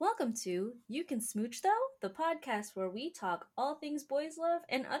Welcome to You Can Smooch Though, the podcast where we talk all things boys love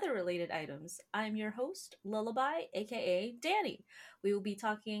and other related items. I'm your host, Lullaby, aka Danny. We will be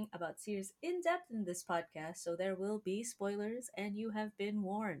talking about series in depth in this podcast, so there will be spoilers and you have been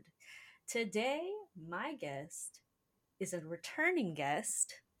warned. Today, my guest is a returning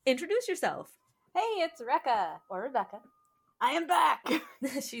guest. Introduce yourself. Hey, it's Recca, or Rebecca. I am back!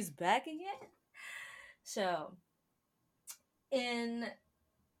 She's back again. So, in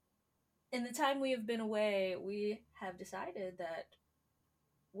the time we have been away, we have decided that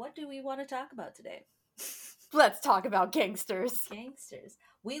what do we want to talk about today? Let's talk about Gangsters. Gangsters.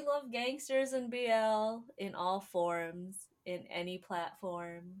 We love Gangsters and BL in all forms, in any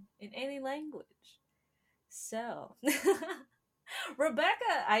platform, in any language. So,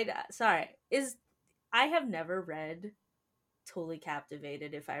 Rebecca, I have never read Totally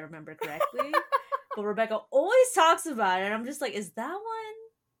Captivated, if I remember correctly. But Rebecca always talks about it, and I'm just like, is that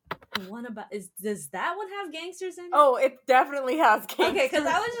one about does that one have gangsters in it? Oh, it definitely has gangsters. Okay, because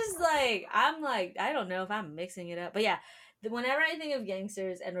I was just like, I don't know if I'm mixing it up, but yeah, whenever I think of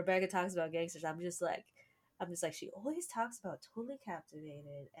gangsters and Rebecca talks about gangsters, I'm just like, she always talks about Totally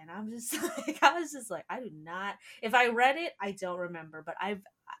Captivated, and I was just like, I do not. If I read it, I don't remember, but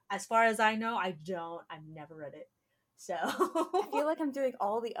as far as I know, I've never read it. So I feel like I'm doing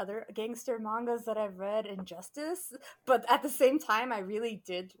all the other gangster mangas that I've read injustice, but at the same time, I really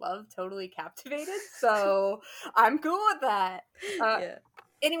did love Totally Captivated, so I'm cool with that. Yeah.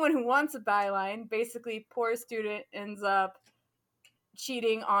 Anyone who wants a byline, basically, poor student ends up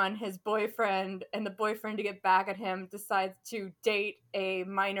cheating on his boyfriend, and the boyfriend, to get back at him, decides to date a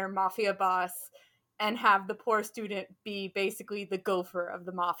minor mafia boss and have the poor student be basically the gopher of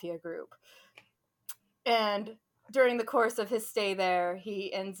the mafia group. And during the course of his stay there,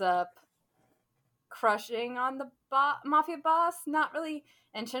 he ends up crushing on the mafia boss, not really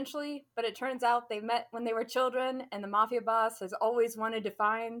intentionally, but it turns out they met when they were children, and the mafia boss has always wanted to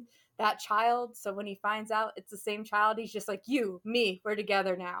find that child, so when he finds out it's the same child, he's just like, you, me, we're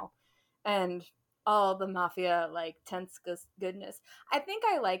together now. And all the mafia, tense goodness. I think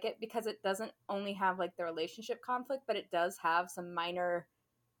I like it because it doesn't only have, the relationship conflict, but it does have some minor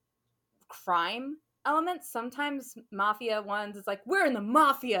crime elements. Sometimes mafia ones, it's like, we're in the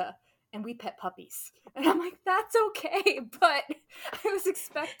mafia and we pet puppies, and I'm like, that's okay, but I was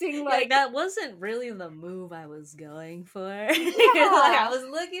expecting that wasn't really the move I was going for. Yeah. I was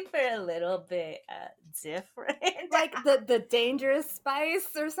looking for a little bit different, the dangerous spice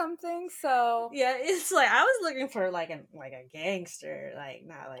or something. So yeah, it's like I was looking for a gangster,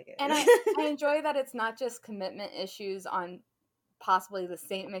 not like a... And I enjoy that it's not just commitment issues on possibly the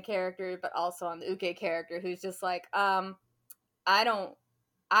Saint character, but also on the Uke character, who's just like,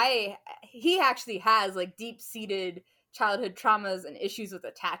 he actually has deep-seated childhood traumas and issues with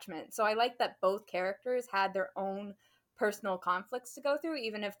attachment. So I like that both characters had their own personal conflicts to go through,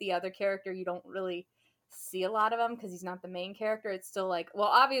 even if the other character, you don't really see a lot of him because he's not the main character. It's still like, well,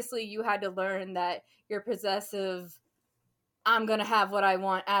 obviously you had to learn that your possessive, I'm gonna have what I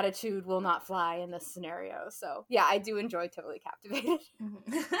want attitude will not fly in this scenario. So yeah, I do enjoy Totally Captivated.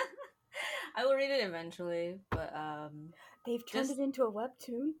 I will read it eventually, but they've turned it into a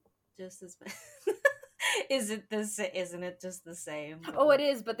webtoon. Just as isn't it just the same? Oh, it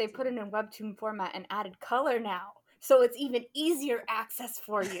is, but they put it in webtoon format and added color now, so it's even easier access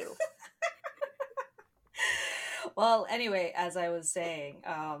for you. Well, anyway, as I was saying,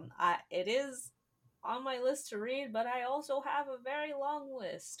 it is on my list to read, but I also have a very long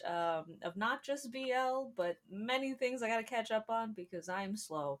list of not just BL, but many things I gotta catch up on because I'm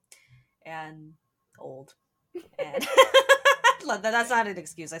slow and old. And that's not an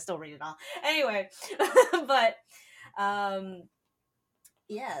excuse. I still read it all. Anyway, but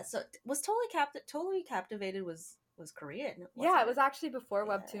yeah. So was Totally Captivated was Korean? Yeah, it was actually before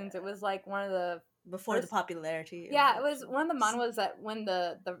webtoons. It was one of the before the popularity. Yeah, it was one of the manhwas that when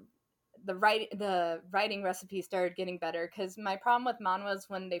the writing recipe started getting better, because my problem with manhwas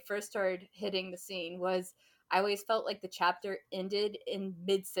when they first started hitting the scene was I always felt like the chapter ended in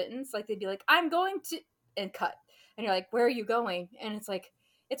mid-sentence. They'd be like, I'm going to, and cut. And you're like, where are you going? And it's like,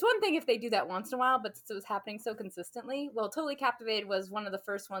 it's one thing if they do that once in a while, but since it was happening so consistently, well, Totally Captivated was one of the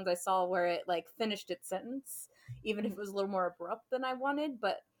first ones I saw where it finished its sentence, even if it was a little more abrupt than I wanted.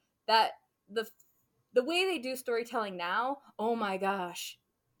 But that the way they do storytelling now, oh my gosh.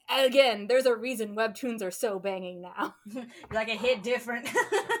 Again, there's a reason webtoons are so banging now. It hit different.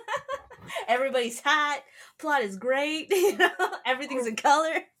 Everybody's hot. Plot is great. Everything's in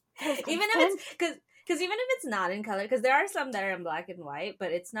color. Even if it's Because even if it's not in color, because there are some that are in black and white,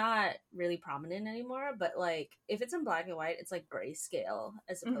 but it's not really prominent anymore. But like, if it's in black and white, it's like grayscale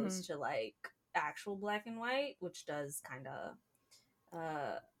as Mm-hmm. opposed to like actual black and white, which does kind of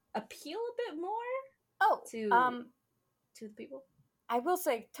appeal a bit more Oh, to the people. I will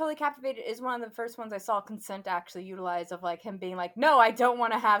say, Totally Captivated is one of the first ones I saw consent actually utilized, of like him being like, "No, I don't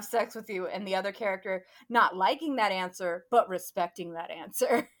want to have sex with you," and the other character not liking that answer but respecting that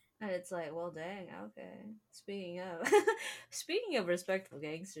answer. And it's like, well, dang, okay. Speaking of, speaking of respectful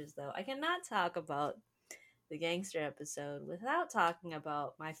gangsters, though, I cannot talk about the gangster episode without talking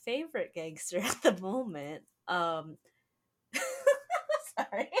about my favorite gangster at the moment.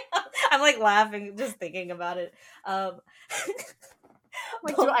 Sorry, I'm like laughing just thinking about it. Um,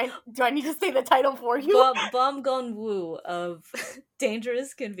 Wait, Bum do I need to say the title for you? Bum Gon Woo of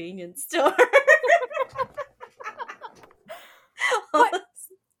Dangerous Convenience Store. But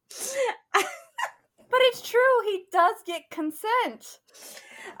but it's true. He does get consent.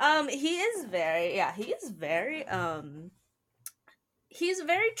 He is very, yeah, he's very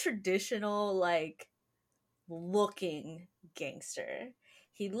traditional, like looking gangster.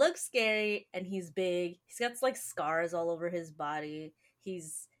 He looks scary and he's big. He's got like scars all over his body.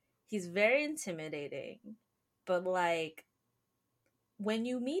 He's very intimidating. But like when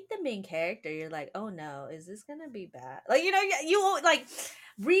you meet the main character, you're like, "Oh no, is this going to be bad?" Like, you like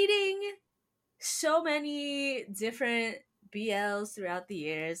reading so many different BLs throughout the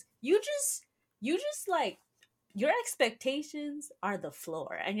years. You just like your expectations are the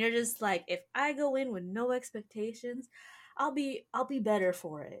floor, and you're just like, if I go in with no expectations, I'll be better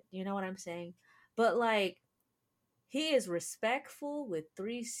for it. You know what I'm saying? But like he is respectful with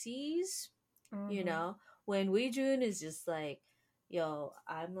three C's. You Mm-hmm. know, when Weijun is just like, yo,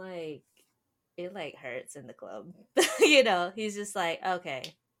 I'm like, it like hurts in the club. He's just like, okay,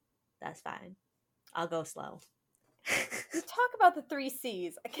 that's fine. I'll go slow. You talk about the three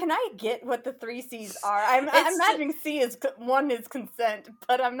C's. Can I get what the three C's are? I'm It's just, imagining one is consent,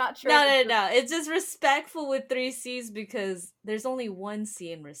 but I'm not sure. no. It's just respectful with three C's because there's only one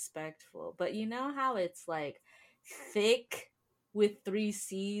C in respectful. But you know how it's like thick with three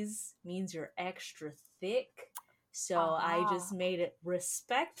C's means you're extra thick. So I just Ah, made it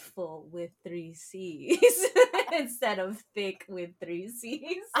respectful with three C's instead of thick with three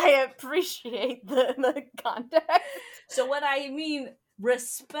C's. I appreciate the context. So when I mean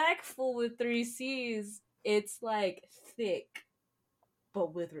respectful with three C's, it's like thick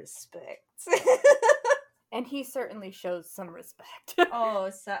but with respect. And he certainly shows some respect.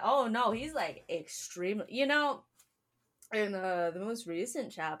 Oh no, he's like extremely. In the most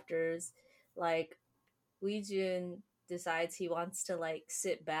recent chapters, like Weijun decides he wants to like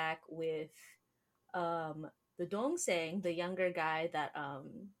sit back with um the Dongsang, the younger guy that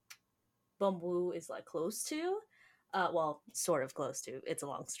Bumwoo is like close to. Well, sort of close to. It's a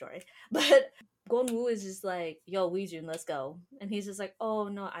long story, but Gonwoo is just like, "Yo, Weijun, let's go," and he's just like, "Oh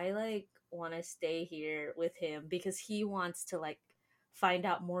no, I like want to stay here with him because he wants to like find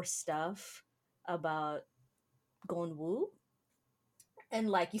out more stuff about Gonwoo." And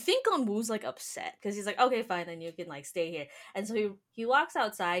like you think Gonwoo's like upset because he's like, "Okay, fine, then you can like stay here." And so he walks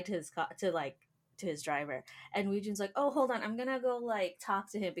outside to his to his driver, and Weijun's like, "Oh, hold on, I'm gonna go like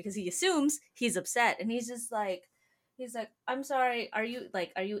talk to him," because he assumes he's upset, and he's like, "I'm sorry, are you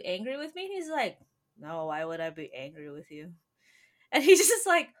angry with me?" And he's like, "No, why would I be angry with you?" And he's just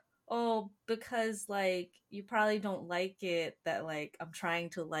like, "Oh, because like you probably don't like it that like I'm trying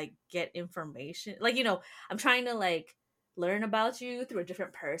to like get information, like I'm trying to like learn about you through a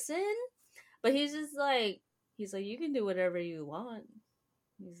different person." But he's like, "You can do whatever you want."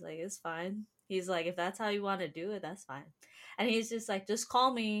 He's like, "It's fine." He's like, "If that's how you want to do it, that's fine." And he's just like, "Just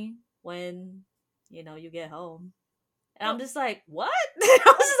call me when you get home." And I'm Well, just like, "What?" I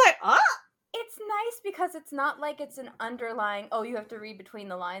was just like, "Ah." it's nice because it's not like it's an underlying, oh, you have to read between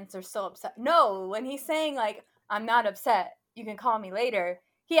the lines, they're so upset. No, when he's saying, like, I'm not upset, you can call me later,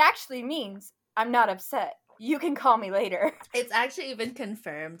 he actually means, I'm not upset, you can call me later. It's actually even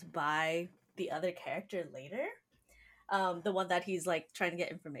confirmed by the other character later. The one that he's like trying to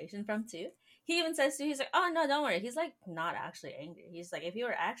get information from too. He even says to, he's like, "Oh no, don't worry." He's like not actually angry. He's like, "If you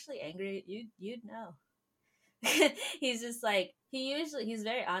were actually angry, you'd know." He's just like he's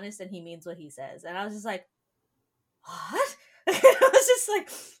very honest and he means what he says. And I was just like, what? I was just like,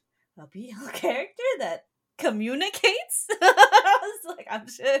 a BL character that communicates. I was like, I'm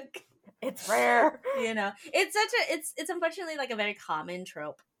shook. It's rare. It's unfortunately like a very common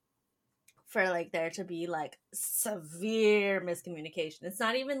trope for like there to be like severe miscommunication. It's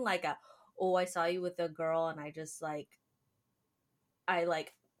not even like oh, I saw you with a girl and I just like I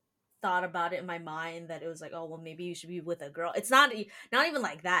like thought about it in my mind that it was like, oh well, maybe you should be with a girl. It's not even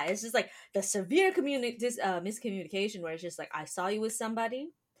like that. It's just like the severe miscommunication where it's just like I saw you with somebody.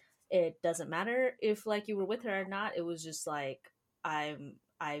 It doesn't matter if like you were with her or not. It was just like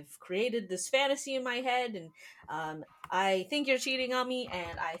I've created this fantasy in my head, and I think you're cheating on me,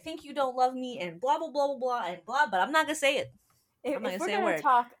 and I think you don't love me, and blah blah blah blah blah and blah. But I'm not gonna say it. I'm not If gonna we're say a gonna word.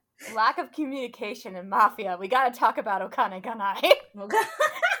 talk lack of communication in Mafia, we gotta talk about Okane Ganai. Okay.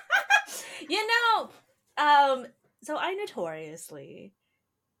 You know, so I notoriously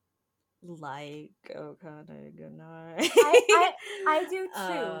like Okane Ganai. I do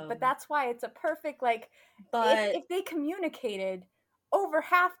too, but that's why it's a perfect like but if they communicated, over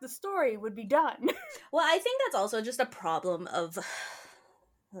half the story would be done. well, I think that's also just a problem of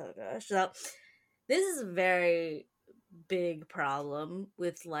oh gosh. So this is a very big problem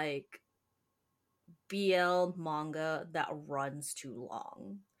with like BL manga that runs too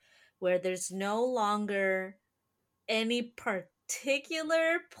long, where there's no longer any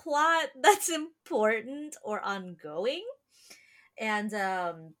particular plot that's important or ongoing. And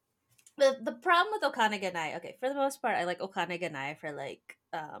the problem with Okane Ganai, okay, for the most part, I like Okane Ganai for like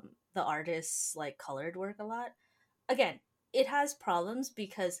the artist's like colored work a lot. Again, it has problems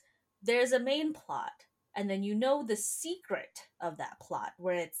because there's a main plot, and then you know the secret of that plot,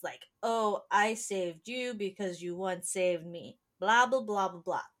 where it's like, oh, I saved you because you once saved me. Blah blah blah blah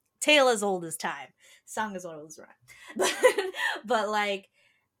blah. Tale as old as time. Song as old as rhyme. But like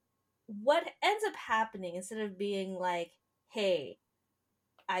what ends up happening instead of being like, hey,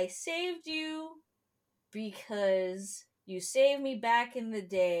 I saved you because you saved me back in the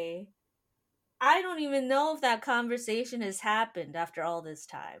day. I don't even know if that conversation has happened after all this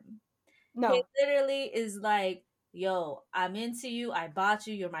time. He No. literally is like, yo, I'm into you. I bought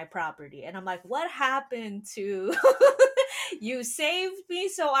you. You're my property. And I'm like, what happened to you saved me,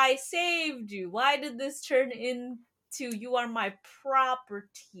 so I saved you? Why did this turn into you are my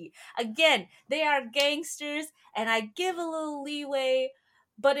property? Again, they are gangsters, and I give a little leeway,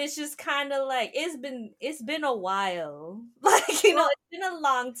 but it's just kind of like it's been a while. Like, Well, it's been a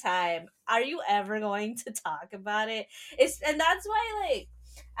long time. Are you ever going to talk about it? And that's why like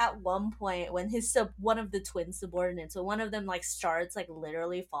at one point when one of the twin subordinates, so one of them like starts like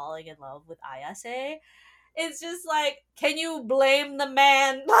literally falling in love with Ayase, it's just like, can you blame the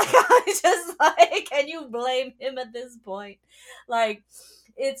man? Like, I just like, can you blame him at this point? Like,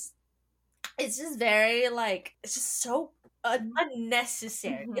 it's just very like it's just so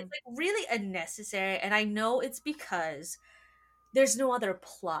unnecessary. It's like really unnecessary, and I know it's because there's no other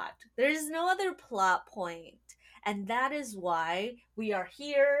plot. There's no other plot point. And that is why we are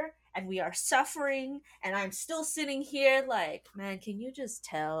here and we are suffering. And I'm still sitting here like, man, can you just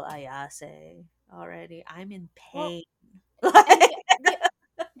tell Ayase already? I'm in well, pain. and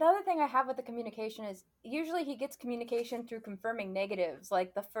the other thing I have with the communication is usually he gets communication through confirming negatives.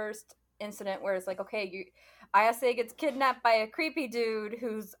 Like the first incident where it's like, okay, Ayase gets kidnapped by a creepy dude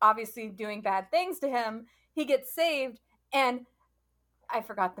who's obviously doing bad things to him. He gets saved, and I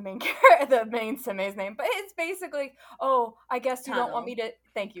forgot the main the main Seme's name, but it's basically, oh, I guess you don't want me Tunnel. to.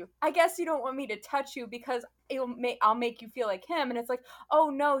 Thank you. I guess you don't want me to touch you because I'll make you feel like him. And it's like, oh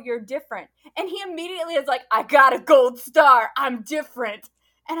no, you're different. And he immediately is like, I got a gold star. I'm different.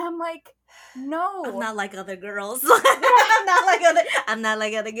 And I'm like, no, I'm not like other girls. Yeah. I'm not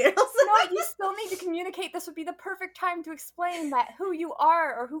like other girls. No, you still need to communicate. This would be the perfect time to explain that who you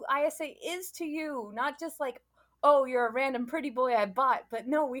are or who Ayase is to you, not just like, oh, you're a random pretty boy I bought. But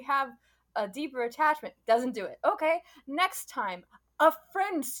no, we have a deeper attachment. Doesn't do it. Okay, next time. A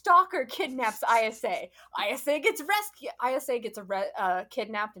friend stalker kidnaps Ayase. Ayase gets rescued. Ayase gets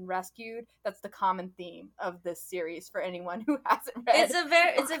kidnapped and rescued. That's the common theme of this series for anyone who hasn't read.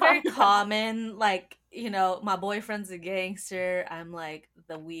 It's a very common, like, my boyfriend's a gangster. I'm like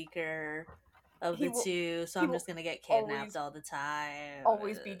the weaker of the two, so I'm just gonna get kidnapped all the time.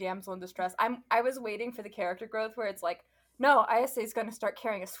 Always be damsel in distress. I was waiting for the character growth where it's like, no, Ayase is going to start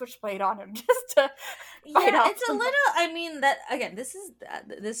carrying a switchblade on him just to fight off. It's a little. I mean, that again.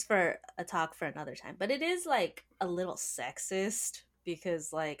 This for a talk for another time, but it is like a little sexist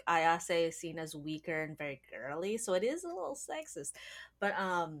because like Ayase is seen as weaker and very girly, so it is a little sexist. But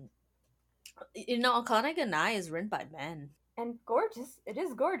Akane Ganai is written by men. And gorgeous. It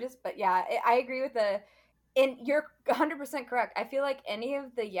is gorgeous, but yeah, I agree with and you're 100% correct. I feel like any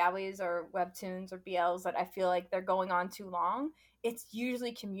of the yaois or webtoons or BLs that I feel like they're going on too long, it's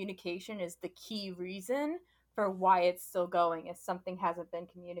usually communication is the key reason for why it's still going if something hasn't been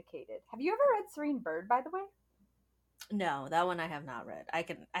communicated. Have you ever read Serene Bird, by the way? No, that one I have not read. I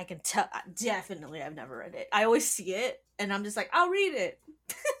can tell, definitely I've never read it. I always see it and I'm just like, I'll read it.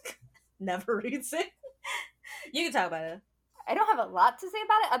 never reads it. You can talk about it. I don't have a lot to say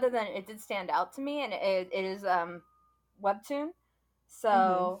about it other than it did stand out to me, and it is webtoon. Mm-hmm.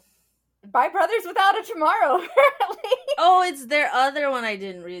 So, by Brothers Without a Tomorrow, apparently. Oh, it's their other one I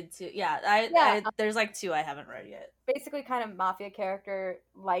didn't read too. Yeah, Yeah, there's like two I haven't read yet. basically, kind of mafia character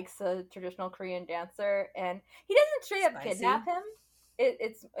likes a traditional Korean dancer, and he doesn't straight up kidnap Spicy. him.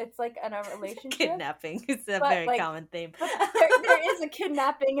 It's like in a relationship, Kidnapping is a but very common theme. but there is a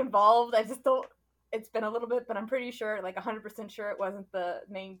kidnapping involved. I just don't. It's been a little bit, but I'm pretty sure, like 100% sure, it wasn't the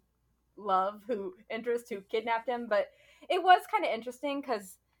main interest who kidnapped him. But it was kind of interesting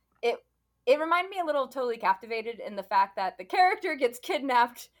because it it reminded me a little of Totally Captivated in the fact that the character gets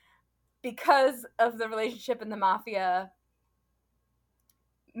kidnapped because of the relationship in the mafia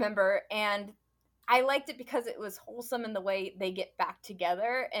member, and I liked it because it was wholesome in the way they get back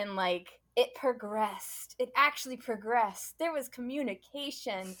together, and like it progressed. It actually progressed. There was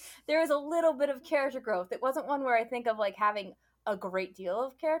communication. There was a little bit of character growth. It wasn't one where I think of like having a great deal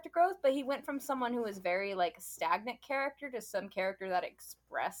of character growth, but he went from someone who was very like stagnant character to some character that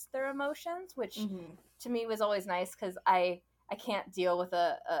expressed their emotions, which Mm-hmm. to me was always nice because I can't deal with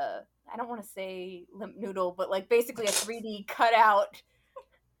a I don't want to say limp noodle, but like basically a 3D cutout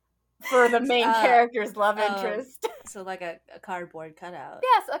for the main Uh, character's love um, interest. so like a cardboard cutout.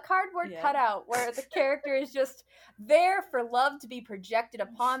 Yes, a cardboard Yeah. cutout where the character is just there for love to be projected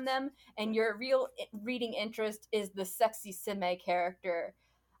upon them, and your real reading interest is the sexy Sime character.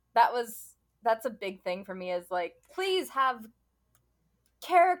 That's a big thing for me. Is like, please have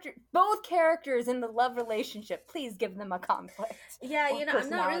both characters in the love relationship. Please give them a conflict Yeah, or I'm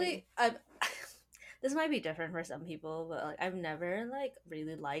not really. personality. This might be different for some people, but like I've never like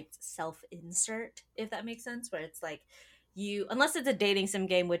really liked self-insert, if that makes sense. Where it's like you, unless it's a dating sim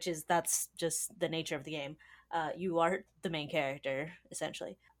game, which is that's just the nature of the game. You are the main character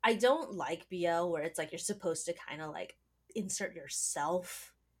essentially. I don't like BL where it's like you're supposed to kind of like insert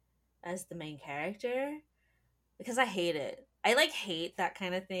yourself as the main character because I hate it. I like hate that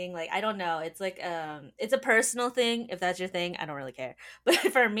kind of thing. Like I don't know, it's like it's a personal thing. If that's your thing, I don't really care. But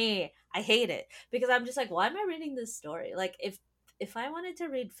for me, I hate it because I'm just like, why am I reading this story? Like if I wanted to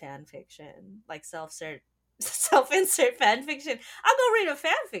read fan fiction, like self insert fan fiction, I'll go read a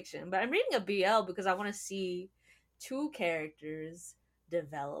fan fiction. But I'm reading a BL because I want to see two characters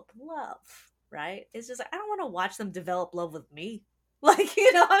develop love. Right? It's just like I don't want to watch them develop love with me. Like,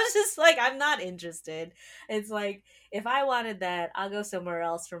 I was just like, I'm not interested. It's like if I wanted that, I'll go somewhere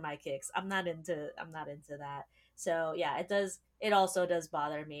else for my kicks. I'm not into that. So yeah, it also does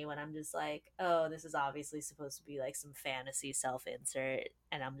bother me when I'm just like, oh, this is obviously supposed to be like some fantasy self insert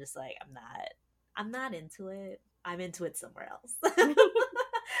and I'm just like, I'm not into it. I'm into it somewhere else.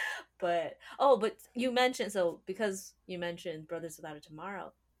 But because you mentioned Brothers Without a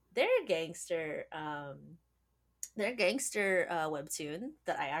Tomorrow, they're a gangster webtoon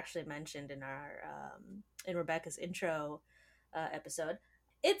that I actually mentioned in our in Rebecca's intro episode.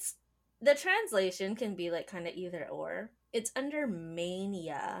 It's the translation can be like kind of either or. It's under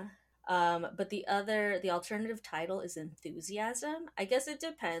mania, but the alternative title is enthusiasm. I guess it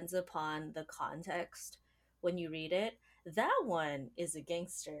depends upon the context when you read it. That one is a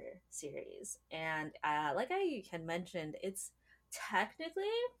gangster series, and like I had mentioned, it's technically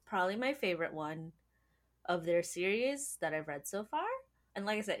probably my favorite one of their series that I've read so far. And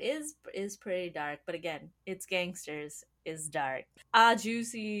like I said, is pretty dark, but again, it's gangsters is dark. Ah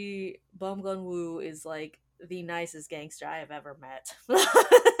Juicy Bum Gun Woo is like the nicest gangster I have ever met.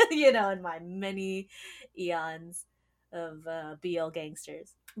 In my many eons of BL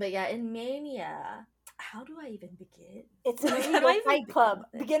gangsters. But yeah, in Mania, how do I even begin? It's an Like, how do illegal I even fight begin club. with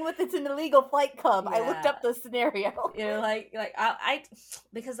it? Begin with it's an illegal fight club. I looked Yeah, up the scenario. like I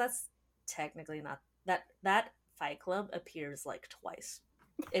because that's technically not that Fight Club appears like twice.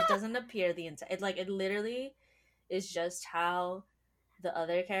 It doesn't appear the entire. It literally is just how the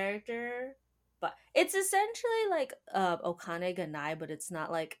other character. But it's essentially like Okane Ganai, but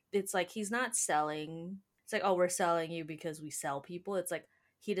it's like he's not selling. It's like, oh, we're selling you because we sell people. It's like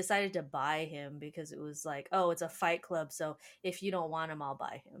he decided to buy him because it was like, oh, it's a fight club, so if you don't want him, I'll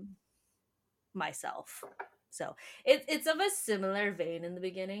buy him myself. So it's of a similar vein in the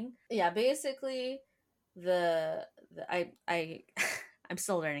beginning. Yeah, basically the I I'm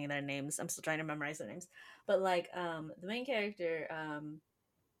still learning their names. I'm still trying to memorize their names. But like the main character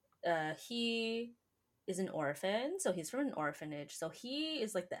he is an orphan, so he's from an orphanage. So he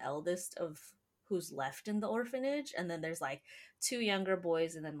is like the eldest of who's left in the orphanage, and then there's like two younger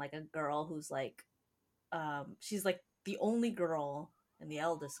boys and then like a girl who's like she's like the only girl and the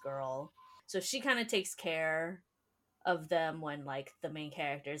eldest girl. So she kind of takes care of them when like the main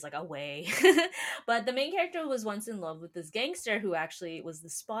character is like away. But the main character was once in love with this gangster who actually was the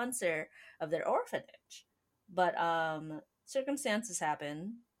sponsor of their orphanage. But circumstances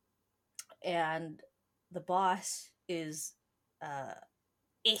happen, and the boss is uh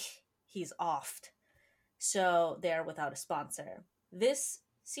eh, he's offed. So they're without a sponsor. This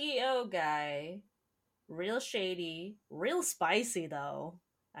CEO guy, real shady, real spicy though,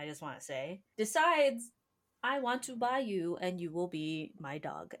 I just want to say, decides, I want to buy you and you will be my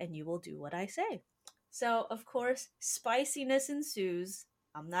dog and you will do what I say. So, of course, spiciness ensues.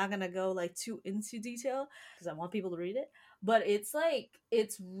 I'm not going to go like too into detail because I want people to read it, but it's like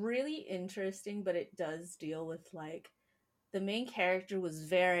it's really interesting, but it does deal with like the main character was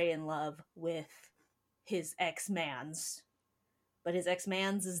very in love with his ex-man's, but his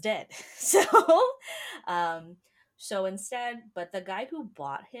ex-man's is dead. So um so instead, but the guy who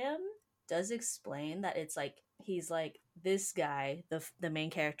bought him does explain that it's like he's like this guy, the main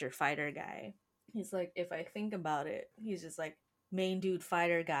character fighter guy. He's like, if I think about it, he's just like, main dude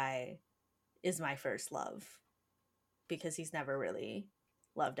fighter guy is my first love because he's never really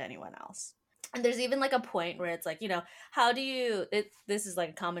loved anyone else. And there's even like a point where it's like, how do you this is like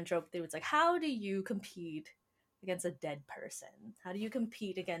a common trope through, it's like, how do you compete against a dead person? How do you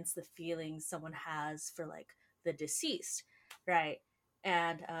compete against the feelings someone has for like the deceased, right?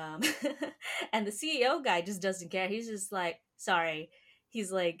 And and the CEO guy just doesn't care. He's just like, sorry.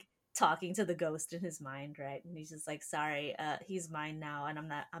 He's like talking to the ghost in his mind, right? And he's just like, sorry, he's mine now, and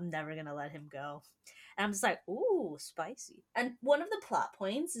I'm never gonna let him go. And I'm just like, ooh, spicy. And one of the plot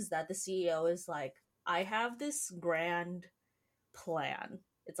points is that the CEO is like, I have this grand plan.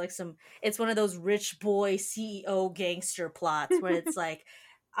 It's like it's one of those rich boy CEO gangster plots where it's like,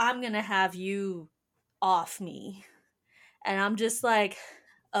 I'm gonna have you off me. And I'm just like,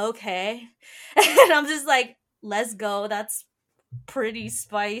 okay. And I'm just like, let's go. That's pretty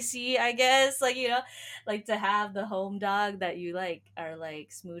spicy, I guess. Like, like to have the home dog that you like are like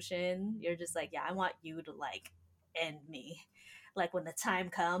smooching. You're just like, yeah, I want you to like end me. Like when the time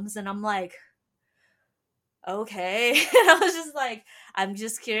comes, and I'm like, okay. And I was just like, I'm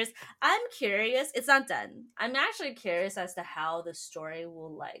just curious. I'm curious. It's not done. I'm actually curious as to how the story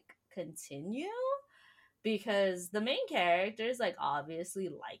will like continue, because the main characters like obviously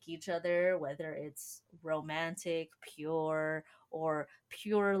like each other, whether it's romantic, pure, or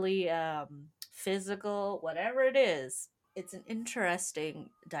purely physical, whatever it is. It's an interesting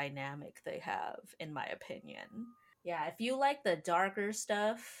dynamic they have, in my opinion. Yeah, if you like the darker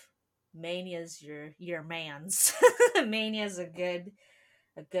stuff, Mania's your man's. Mania's a good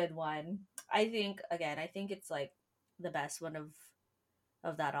one. I think it's like the best one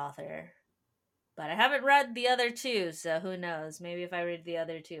of that author. But I haven't read the other two, so who knows? Maybe if I read the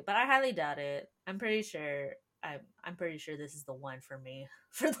other two, but I highly doubt it. I'm pretty sure this is the one for me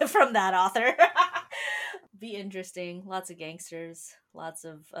from that author. Be interesting. Lots of gangsters, lots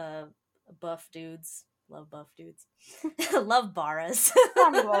of buff dudes. Love buff dudes. Love Barras.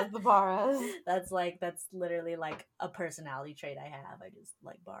 Tommy loves the Barras. That's literally like a personality trait I have. I just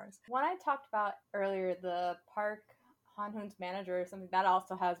like bars. One I talked about earlier, the Park Han-hoon's manager or something, that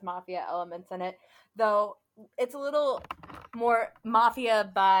also has mafia elements in it, though it's a little more mafia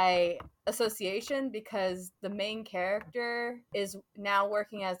by association because the main character is now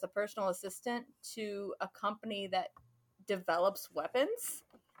working as the personal assistant to a company that develops weapons.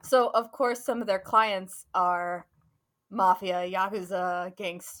 So of course some of their clients are mafia, yakuza,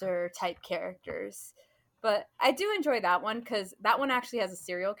 gangster type characters. But I do enjoy that one because that one actually has a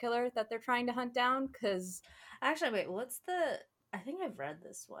serial killer that they're trying to hunt down. Because actually, wait, what's the? I think I've read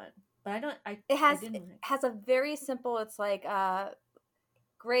this one, but I don't. It has a very simple. It's like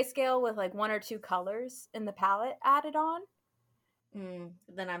grayscale with like one or two colors in the palette added on.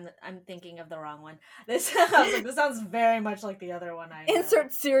 Then I'm thinking of the wrong one. This this sounds very much like the other one. I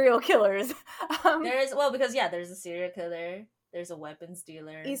insert serial killers. There's a serial killer. There's a weapons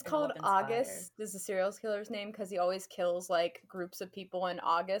dealer. He's called August. This is a serial killer's name because he always kills like groups of people in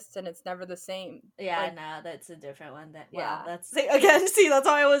August, and it's never the same. Yeah, like, no, that's a different one. That's again. See, that's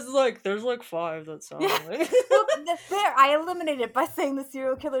how I was like. There's like 5 that sound like. Well, there, I eliminated it by saying the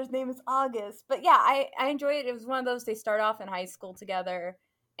serial killer's name is August. But yeah, I enjoy it. It was one of those, they start off in high school together,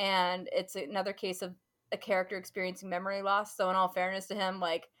 and it's another case of a character experiencing memory loss. So in all fairness to him,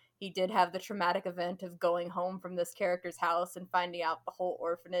 like, he did have the traumatic event of going home from this character's house and finding out the whole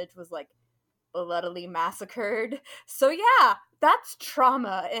orphanage was like bloodily massacred. So yeah, that's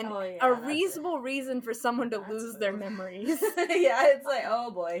trauma and a reasonable reason for someone to lose their memories. Yeah, it's like, oh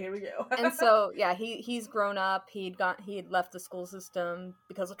boy, here we go. And so yeah, he's grown up. He had left the school system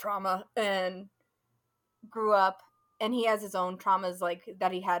because of trauma and grew up and he has his own traumas, like,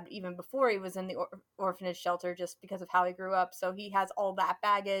 that he had even before he was in the orphanage shelter, just because of how he grew up. So he has all that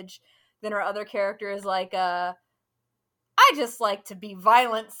baggage. Then our other character is like, I just like to be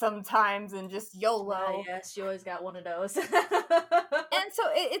violent sometimes and just YOLO. Yes, you always got one of those. And so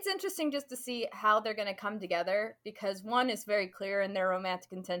it's interesting just to see how they're going to come together, because one is very clear in their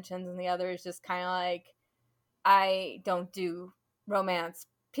romantic intentions, and the other is just kind of like, I don't do romance,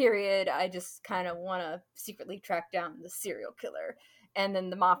 period. I just kind of want to secretly track down the serial killer. And then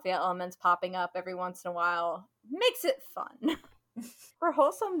the mafia elements popping up every once in a while makes it fun. For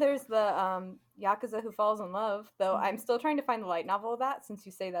wholesome, there's the Yakuza Who Falls in Love, though I'm still trying to find the light novel of that, since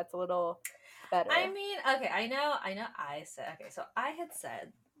you say that's a little better. I mean, okay, I know I said, okay, so I had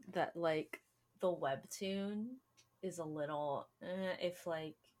said that, like, the webtoon is a little,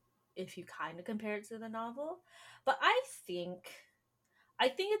 if you kind of compare it to the novel, but I think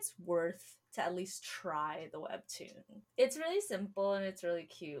it's worth to at least try the webtoon. It's really simple and it's really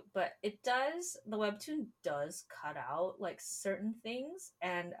cute, but the webtoon does cut out, like, certain things,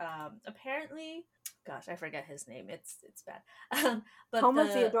 and apparently, gosh, I forget his name. It's bad. But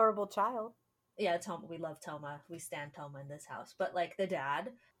Toma's the adorable child. Yeah, Toma, we love Toma. We stand Toma in this house. But, like, the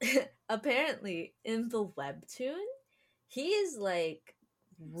dad, apparently in the webtoon, he is, like,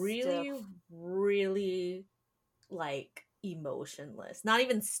 really, Stiff. really, like, emotionless. Not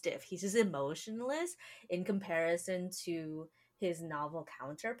even stiff. He's just emotionless in comparison to his novel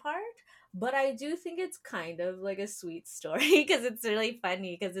counterpart. But I do think it's kind of like a sweet story, because it's really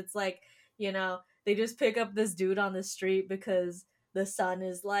funny, because it's like, they just pick up this dude on the street because the son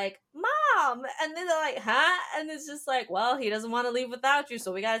is like, Mom! And then they're like, huh? And it's just like, well, he doesn't want to leave without you,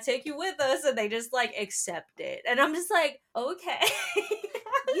 so we gotta take you with us. And they just, like, accept it. And I'm just like, okay.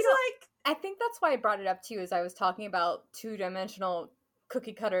 I think that's why I brought it up too, is I was talking about two-dimensional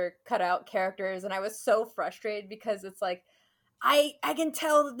cookie cutter cutout characters, and I was so frustrated because it's like, I can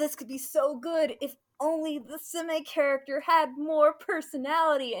tell that this could be so good if only the Sime character had more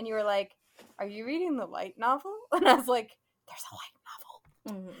personality. And you were like, are you reading the light novel? And I was like, there's a light novel.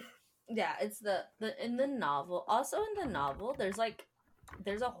 Mm-hmm. Yeah, it's the in the novel. Also in the novel, there's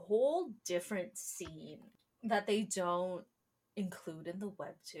a whole different scene that they don't include in the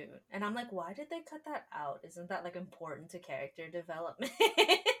webtoon, and I'm like, why did they cut that out? Isn't that, like, important to character development?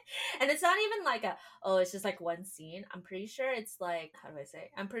 And it's not even like it's just, like, one scene. I'm pretty sure it's like, how do I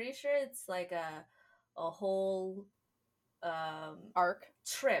say? I'm pretty sure it's like a whole Arc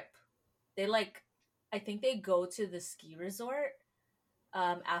trip. They, like, I think they go to the ski resort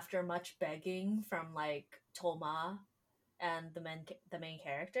after much begging from, like, Toma and the main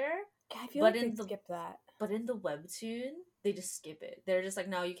character. I feel like they skip that. But in the webtoon, they just skip it. They're just like,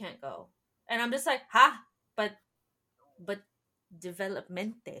 no, you can't go. And I'm just like, ha! But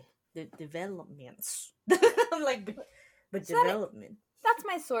developmente. The developments. I'm like, but So development. That's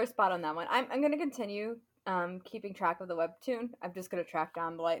my sore spot on that one. I'm going to continue keeping track of the webtoon. I'm just going to track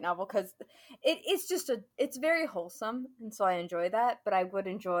down the light novel, because it's very wholesome, and so I enjoy that, but I would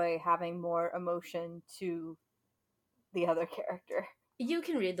enjoy having more emotion to the other character. You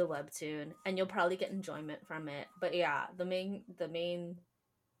can read the webtoon and you'll probably get enjoyment from it. But yeah, the main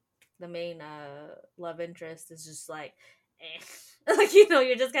love interest is just like, eh. Like,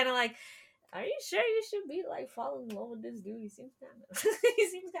 you're just kind of like, are you sure you should be, like, falling in love with this dude? He seems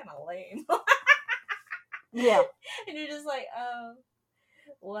kind of lame. Yeah. And you're just like, oh,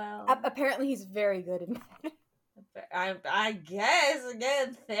 well. Apparently he's very good in that. I guess,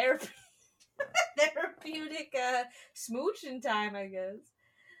 again, therapeutic smooching time, I guess.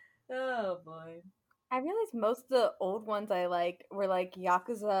 Oh boy. I realized most of the old ones I liked were like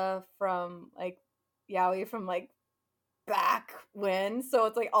Yakuza from like Yaoi from like back when. So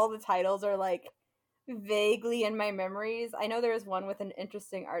it's like all the titles are like vaguely in my memories. I know there was one with an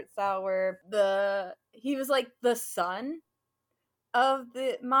interesting art style where he was like the son of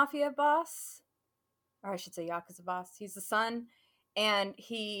the mafia boss, or I should say Yakuza boss. He's the son, and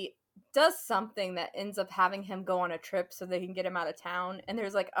he does something that ends up having him go on a trip so they can get him out of town. And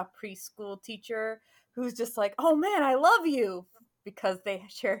there's like a preschool teacher who's just like, oh man, I love you, because they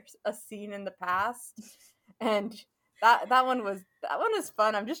share a scene in the past. And that one was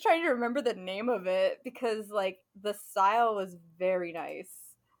fun. I'm just trying to remember the name of it, because like the style was very nice.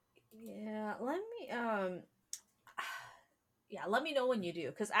 Yeah, let me know when you do,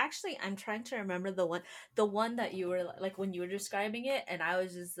 because actually I'm trying to remember the one that you were like, when you were describing it, and I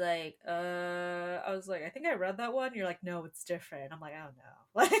was just like, I was like, I think I read that one. You're like, no, it's different. I'm like, oh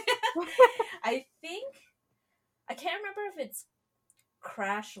no. I think I can't remember if it's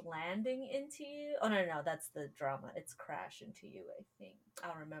crash landing into you. Oh no, that's the drama. It's crash into you, I think.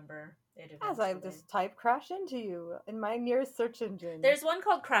 I'll remember it As I eventually. just type crash into you in my nearest search engine. There's one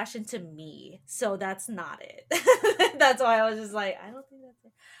called Crash Into Me, so that's not it. That's why I was just like, I don't think that's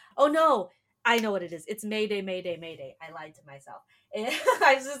it. Oh no, I know what it is. It's Mayday, Mayday, Mayday. I lied to myself.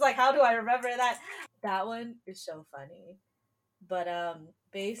 I was just like, how do I remember that? That one is so funny. But I feel like I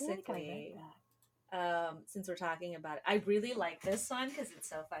read basically, that. since we're talking about it, I really like this one because it's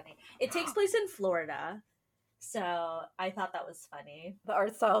so funny. It takes place in Florida, so I thought that was funny. The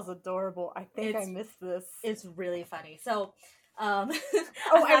art style is adorable. I think I missed this. It's really funny. So, oh,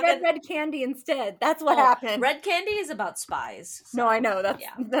 I read Red Candy instead. That's what happened. Red Candy is about spies. So, no, I know that's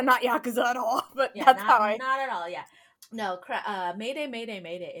not Yakuza at all, but that's how I. Not at all. Yeah. No, Mayday, Mayday,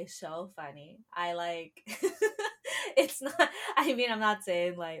 Mayday is so funny. I like. It's not. I mean, I'm not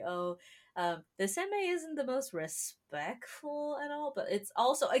saying like, oh, the seme isn't the most respectful and all, but it's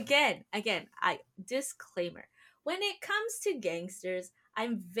also again, I disclaimer. When it comes to gangsters,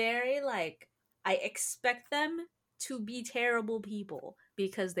 I'm very like, I expect them to be terrible people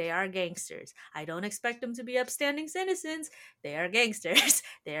because they are gangsters. I don't expect them to be upstanding citizens. They are gangsters.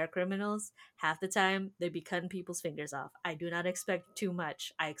 They are criminals. Half the time, they be cutting people's fingers off. I do not expect too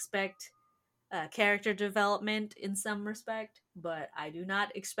much. I expect character development in some respect, but I do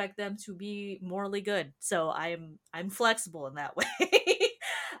not expect them to be morally good. So I'm flexible in that way.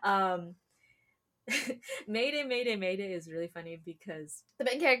 um, Mayday, Mayday, Mayday is really funny because the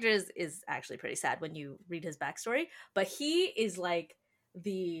main character is actually pretty sad when you read his backstory, but he is like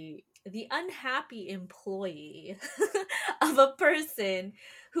the unhappy employee of a person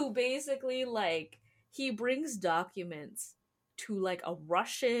who basically like he brings documents to like a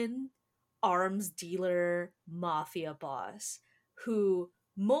Russian arms dealer mafia boss who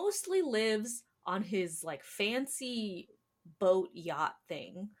mostly lives on his like fancy boat yacht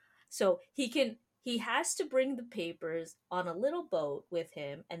thing. So he has to bring the papers on a little boat with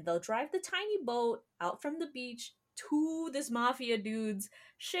him, and they'll drive the tiny boat out from the beach to this mafia dude's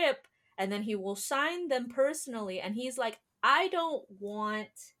ship, and then he will sign them personally. And he's like, I don't want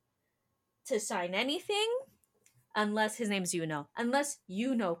to sign anything unless his name's unless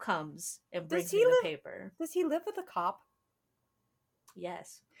Comes and brings me the paper. Does he live with a cop?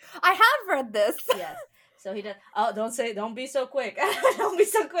 Yes. I have read this. Yes. So he does. Oh, don't be so quick. Don't be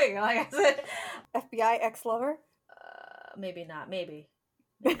so quick. Like I said, FBI ex-lover. Maybe not. Maybe.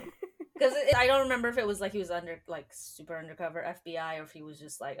 Because I don't remember if it was like he was super undercover FBI or if he was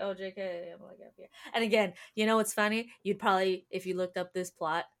just like, oh, JK, I'm like FBI. And again, you know what's funny? You'd probably, if you looked up this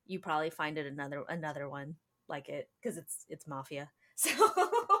plot, you probably find it another one like it because it's mafia. So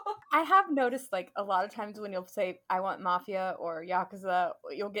I have noticed like a lot of times when you'll say I want mafia or Yakuza,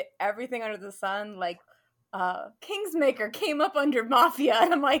 you'll get everything under the sun. Like Kingsmaker came up under mafia,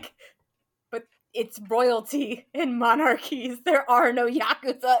 and I'm like, but it's royalty in monarchies. There are no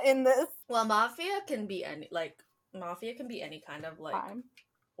Yakuza in this. Well, mafia can be any kind of like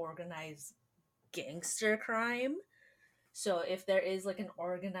organized gangster crime. So if there is like an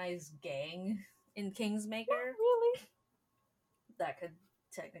organized gang in Kingsmaker, really, that could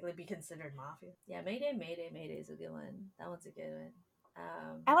technically be considered mafia. Yeah, Mayday, Mayday, Mayday is a good one. That one's a good one.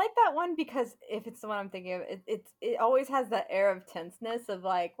 I like that one because if it's the one I'm thinking of, it always has that air of tenseness of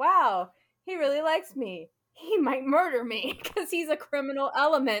like, wow, he really likes me. He might murder me because he's a criminal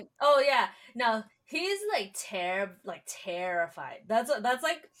element. Oh yeah, no, he's like terrified. That's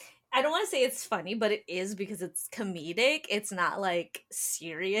like, I don't want to say it's funny, but it is because it's comedic. It's not like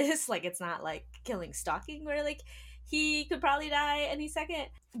serious. Like it's not like Killing Stalking where like he could probably die any second.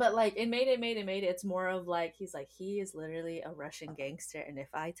 But like in Mayday, Mayday, Mayday, it's more of like he is literally a Russian gangster, and if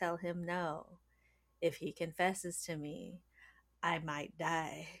I tell him no, if he confesses to me, I might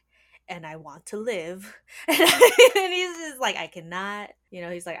die. And I want to live. And he's just like, I cannot,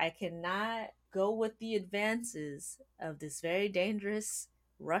 he's like, I cannot go with the advances of this very dangerous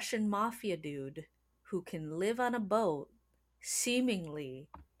Russian mafia dude who can live on a boat seemingly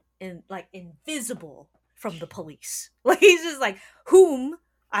invisible from the police. Like he's just like, whom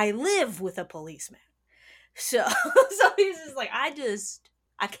I live with a policeman. So he's just like,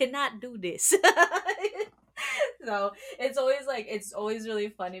 I cannot do this. So it's always really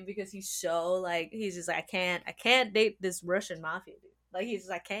funny because he's so like, he's just like, I can't date this Russian mafia dude. Like he's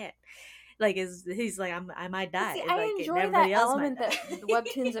just, I can't. Like he's like, I might die. See, I enjoy that element that the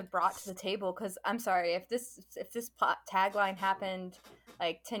webtoons have brought to the table. Because I'm sorry, if this plot tagline happened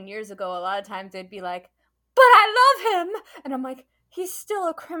like 10 years ago, a lot of times they'd be like, but I love him, and I'm like, he's still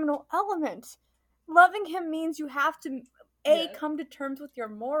a criminal element. Loving him means you have to come to terms with your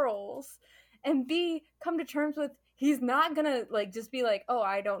morals, and B, come to terms with he's not gonna like just be like, oh,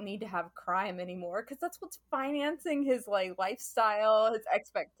 I don't need to have crime anymore, because that's what's financing his like lifestyle, his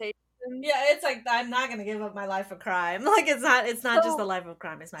expectations. Yeah, it's like I'm not gonna give up my life for crime. Like it's not just the life of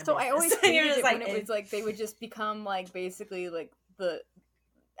crime, it's my So business. I always And you're hated just it when like, it was like they would just become like basically like the,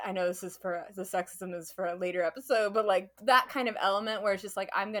 I know this is for the sexism is for a later episode, but like that kind of element where it's just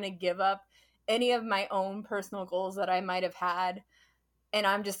like I'm gonna give up any of my own personal goals that I might have had, and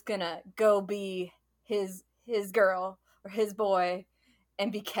I'm just gonna go be his girl or his boy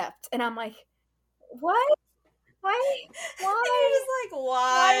and be kept. And I'm like, what? Why? and you're Why? just like,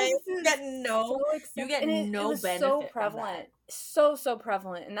 Why why? is You this get no, so you accepted? get And it no was so benefit from prevalent, that. so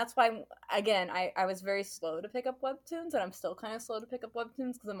prevalent. And that's why, again, I was very slow to pick up webtoons, and I'm still kind of slow to pick up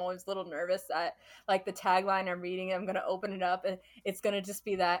webtoons because I'm always a little nervous that like the tagline I'm reading, I'm gonna open it up and it's gonna just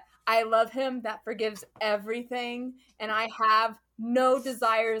be that I love him that forgives everything, and I have no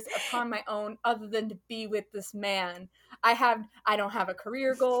desires upon my own other than to be with this man. I don't have a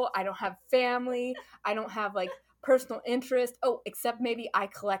career goal, I don't have family, I don't have like personal interest. Oh, except maybe I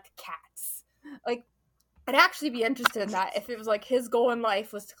collect cats. Like, I'd actually be interested in that if it was like his goal in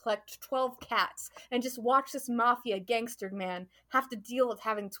life was to collect 12 cats and just watch this mafia gangster man have to deal with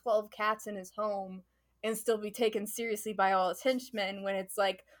having 12 cats in his home and still be taken seriously by all his henchmen when it's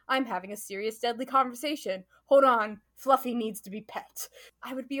like, I'm having a serious, deadly conversation. Hold on, Fluffy needs to be pet.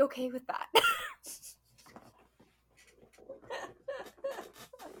 I would be okay with that.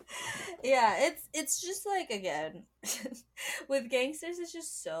 Yeah, it's just like, again, with Gangsters, it's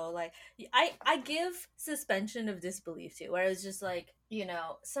just so like I give suspension of disbelief too, where it's just like,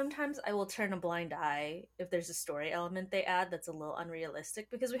 sometimes I will turn a blind eye if there's a story element they add that's a little unrealistic,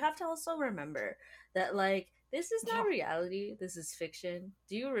 because we have to also remember that like this is not Yeah. reality, this is fiction.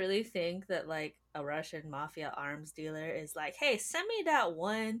 Do you really think that like a Russian mafia arms dealer is like, hey, send me that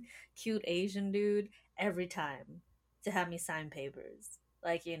one cute Asian dude every time to have me sign papers?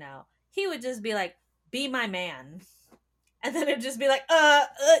 Like, he would just be like, be my man. And then it'd just be like,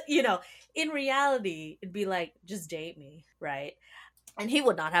 in reality, it'd be like, just date me, right? And he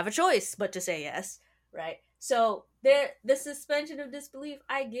would not have a choice but to say yes, right? So the suspension of disbelief,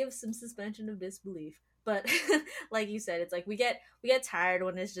 I give some suspension of disbelief. But like you said, it's like we get tired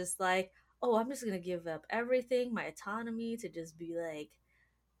when it's just like, oh, I'm just gonna give up everything, my autonomy, to just be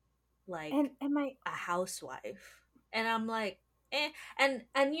like And my a housewife. And I'm like, and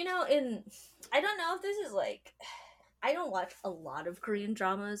in I don't know if this is like, I don't watch a lot of Korean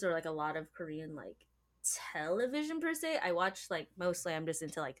dramas or like a lot of Korean like television per se. I watch like, mostly I'm just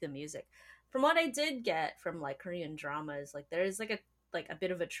into like the music. From what I did get from like Korean dramas, like there is like a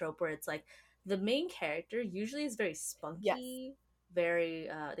bit of a trope where it's like the main character usually is very yes. spunky, very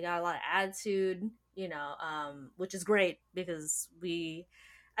they got a lot of attitude, which is great because we,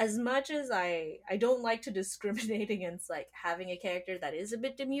 as much as I don't like to discriminate against like having a character that is a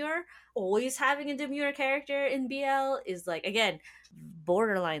bit demure, always having a demure character in BL is like, again,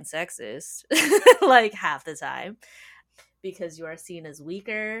 borderline sexist like half the time, because you are seen as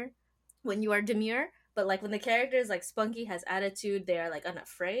weaker when you are demure. But like when the character is like spunky, has attitude, they are like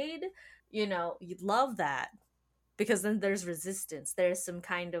unafraid, you'd love that, because then there's resistance, there's some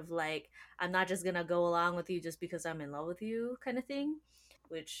kind of like, I'm not just gonna go along with you just because I'm in love with you kind of thing.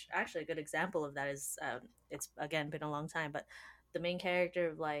 Which actually a good example of that is, it's again been a long time, but the main character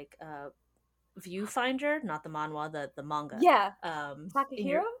of like Viewfinder, not the manhwa, the manga, Yeah. in Takahiro?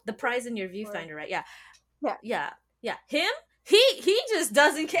 your the prize in your Or viewfinder, right? Yeah, yeah. yeah, him, he just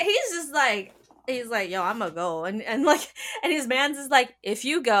doesn't care. He's like, yo, I'm gonna go, and like, and his man's is like, if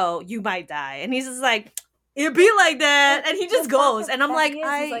you go you might die, and he's just like, it be like that, and he just goes, and I'm like,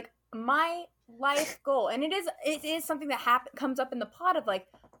 he's like, my life goal, and it is something that comes up in the plot of like,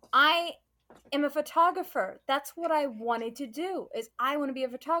 I am a photographer. That's what I wanted to do, is I want to be a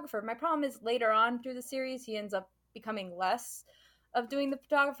photographer. My problem is later on through the series he ends up becoming less of doing the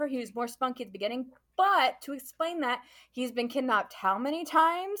photographer. He was more spunky at the beginning, but to explain that, he's been kidnapped how many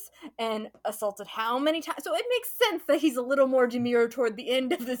times and assaulted how many times, so it makes sense that he's a little more demure toward the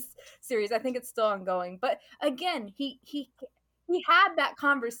end of this series. I think it's still ongoing, but again, he had that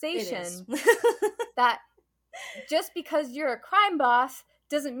conversation that just because you're a crime boss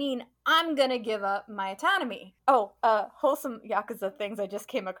doesn't mean I'm gonna give up my autonomy. Oh, wholesome Yakuza things I just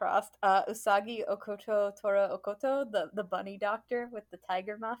came across. Usagi Okoto Tora Okoto, the bunny doctor with the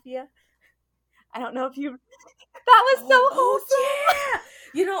tiger mafia. I don't know if you. That was so wholesome.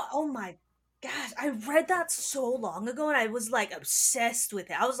 Yeah. Oh my gosh, I read that so long ago, and I was like obsessed with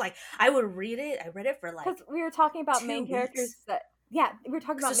it. I was like, I would read it. I read it for like, because we were talking about 2 main weeks. characters that. Yeah, we were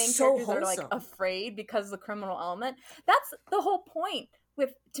talking about It's main so characters that are like wholesome. afraid because of the criminal element. That's the whole point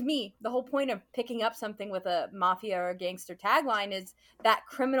to me, the whole point of picking up something with a mafia or a gangster tagline is that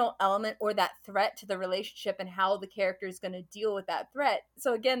criminal element or that threat to the relationship and how the character is going to deal with that threat.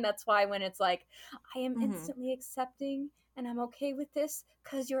 So again, that's why when it's like, I am instantly accepting and I'm okay with this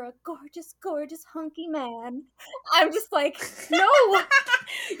because you're a gorgeous, gorgeous, hunky man. I'm just like, no.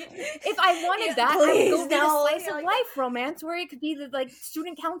 If I wanted that, I would go get a slice of life romance where it could be the like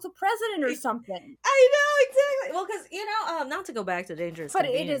student council president or something. I know, exactly. Well, because not to go back to Dangerous But it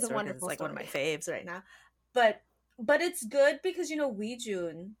Convenience is a Store, 'cause it's wonderful like one of my story. faves right now. But it's good because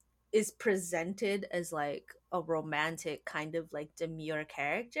Weejun is presented as like a romantic kind of like demure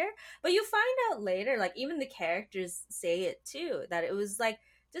character, but you find out later, like even the characters say it too, that it was like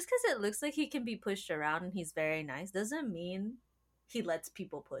just because it looks like he can be pushed around and he's very nice doesn't mean he lets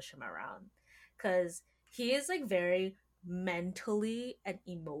people push him around, because he is like very mentally and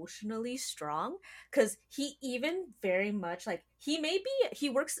emotionally strong, because he even very much like he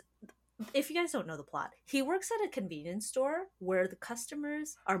works, if you guys don't know the plot, he works at a convenience store where the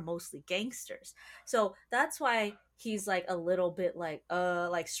customers are mostly gangsters. So that's why he's like a little bit like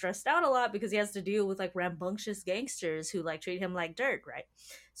stressed out a lot, because he has to deal with like rambunctious gangsters who like treat him like dirt, right?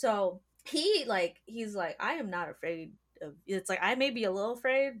 So he's like, I am not afraid of, it's like I may be a little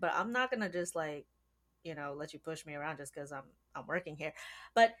afraid, but I'm not gonna just like let you push me around just because I'm working here.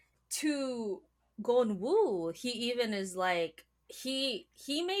 But to Gonwoo, he even is like he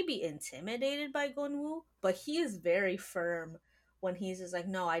may be intimidated by Gonwoo, but he is very firm when he's just like,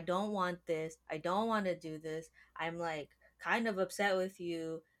 no, I don't want this. I don't want to do this. I'm like kind of upset with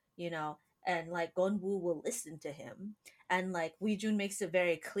you, you know. And like Gonwoo will listen to him, and like Weijun makes it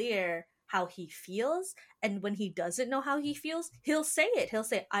very clear how he feels. And when he doesn't know how he feels, he'll say it. He'll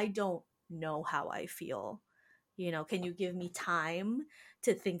say, I don't know how I feel. Can you give me time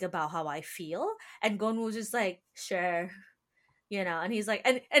to think about how I feel? And Gon was just like, sure. And he's like,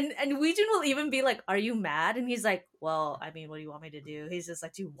 and Weijun will even be like, are you mad? And he's like, well, I mean, what do you want me to do? He's just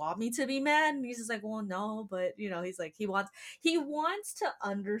like, do you want me to be mad? And he's just like, well, no, but he's like, he wants to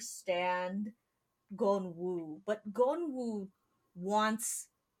understand Gonwoo, but Gonwoo wants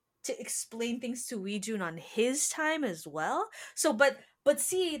to explain things to Weijun on his time as well. So, but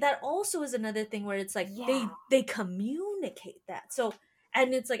see, that also is another thing where it's like they communicate that. So,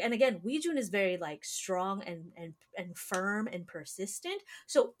 and it's like, and again, Weijun is very like strong and firm and persistent.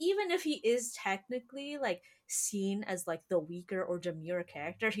 So even if he is technically like seen as like the weaker or demure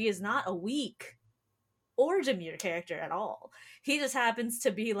character, he is not a weak or demure character at all. He just happens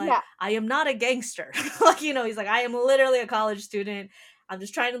to be like, I am not a gangster. Like, he's like, I am literally a college student. I'm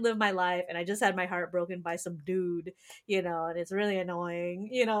just trying to live my life, and I just had my heart broken by some dude, and it's really annoying,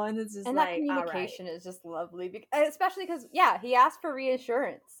 and it's just and that like, all right. communication is just lovely, especially because he asked for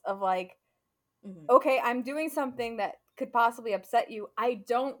reassurance of like, okay, I'm doing something that could possibly upset you. I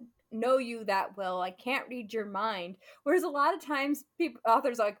don't know you that well. I can't read your mind. Whereas a lot of times,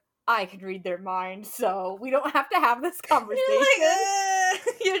 authors are like, I can read their mind, so we don't have to have this conversation.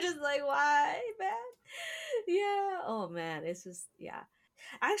 You're just like, why, man? Yeah. Oh man, it's just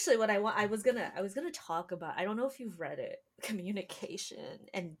Actually, what I was gonna talk about. I don't know if you've read it. Communication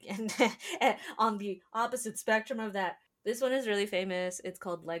and on the opposite spectrum of that, this one is really famous. It's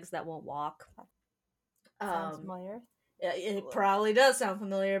called Legs That Won't Walk. Sounds familiar. It probably does sound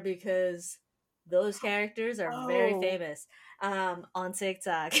familiar because those characters are very famous on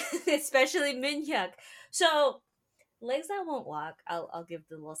TikTok, especially Minhyuk. So Legs That Won't Walk, I'll give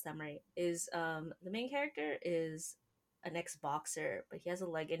the little summary, is the main character is an ex-boxer, but he has a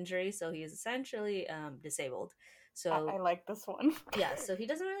leg injury, so he is essentially disabled. So I like this one. yeah, so he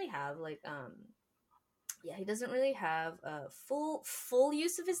doesn't really have he doesn't really have full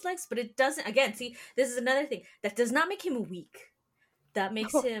use of his legs, but it doesn't, again, see, this is another thing that does not make him weak. That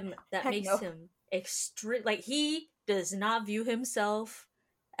makes him extreme. Like, he does not view himself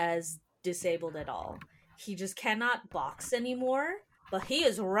as disabled at all. He just cannot box anymore, but he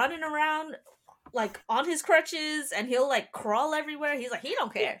is running around like on his crutches, and he'll like crawl everywhere. He's like, he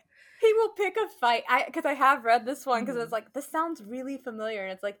don't care. He will pick a fight. Because I have read this one, because it's like, this sounds really familiar,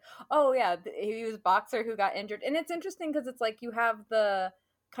 and it's like, oh yeah, he was a boxer who got injured. And it's interesting because it's like you have the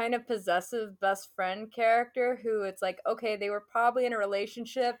kind of possessive best friend character who it's like, okay, they were probably in a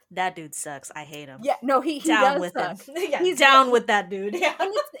relationship. That dude sucks. I hate him. Yeah, no, he down does with suck. him. Yeah, he's down with that dude. Yeah.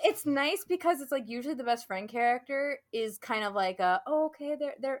 And it's nice because it's like usually the best friend character is kind of like okay,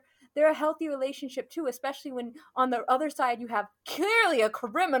 they're a healthy relationship too, especially when on the other side you have clearly a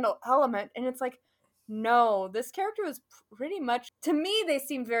criminal element, and it's like, no, this character was pretty much, to me, they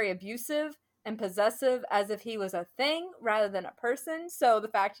seemed very abusive and possessive, as if he was a thing rather than a person. So the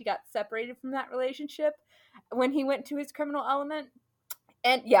fact he got separated from that relationship when he went to his criminal element,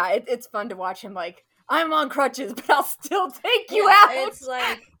 And yeah, it's fun to watch him like, I'm on crutches, but I'll still take you Yeah, out. it's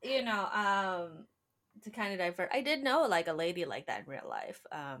like, to kind of divert, I did know like a lady like that in real life.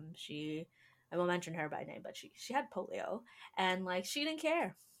 She, I won't mention her by name, but she had polio, and like she didn't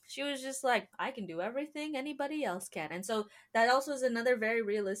care. She was just like, I can do everything anybody else can. And so that also is another very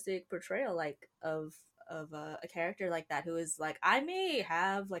realistic portrayal, like of a character like that, who is like, I may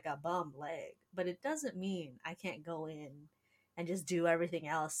have like a bum leg, but it doesn't mean I can't go in and just do everything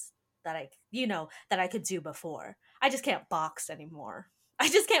else that that I could do before. I just can't box anymore. I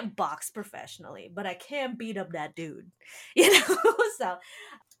just can't box professionally, but I can beat up that dude. You know? So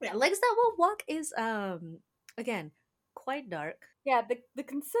yeah, Legs That Won't Walk is again quite dark. Yeah, the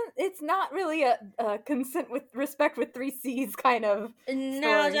consent, it's not really a consent with respect with three C's kind of No,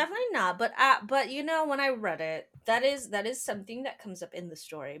 story. definitely not. But when I read it, that is something that comes up in the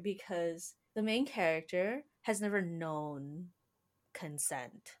story, because the main character has never known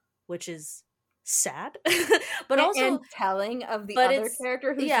consent, which is sad. But And also, telling of the but other it's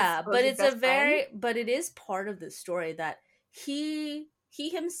character who's his yeah, but supposed it's a best friend. very but it is part of the story that he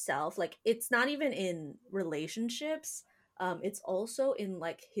himself, like, it's not even in relationships, it's also in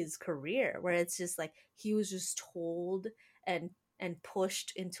like his career, where it's just like he was just told and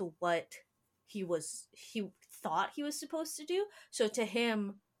pushed into what he thought he was supposed to do. So to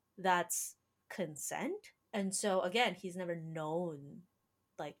him, that's consent. And so again, he's never known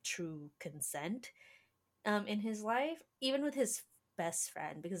like true consent in his life, even with his best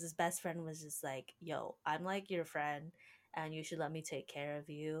friend, because his best friend was just like, yo, I'm like your friend, and you should let me take care of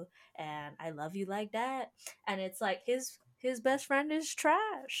you, and I love you like that. And it's like his best friend is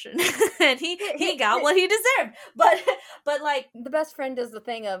trash. And he got what he deserved. But like, The best friend does the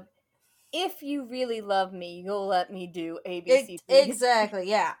thing of, if you really love me, you'll let me do ABCD. exactly,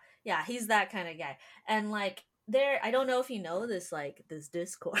 yeah. Yeah, he's that kind of guy. And like, there, I don't know if you know this, like, this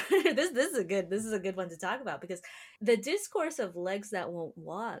discourse. This is a good one to talk about, because the discourse of Legs That Won't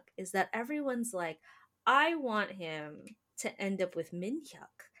Walk is that everyone's like, I want him to end up with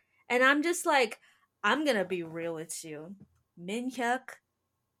Minhyuk. And I'm just like, I'm gonna be real with you. Minhyuk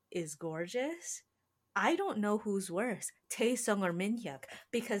is gorgeous. I don't know who's worse, Taesung or Minhyuk,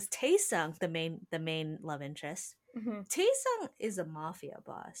 because Taesung, the main love interest, Mm-hmm. Taesung is a mafia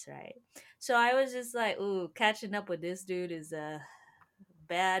boss, right? So I was just like, ooh, catching up with this dude is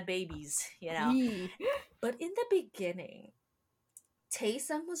bad babies, you know. Yee. But in the beginning,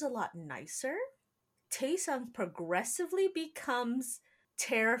 Taesung was a lot nicer. Taesung progressively becomes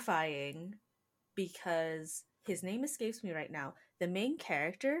terrifying because his name escapes me right now. The main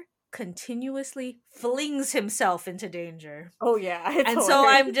character continuously flings himself into danger. Oh yeah, it's And so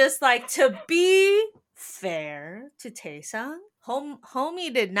hilarious. I'm just like, to be fair to Taesung,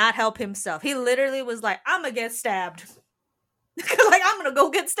 homie did not help himself. He literally was like, I'm gonna get stabbed. Like, I'm gonna go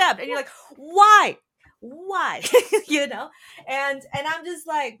get stabbed. And you're like, why? Why? You know? And I'm just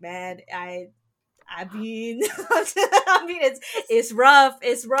like, man, I mean, I mean, it's rough.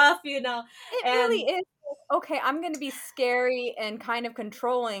 It's rough, you know. It really And is. Okay, I'm going to be scary and kind of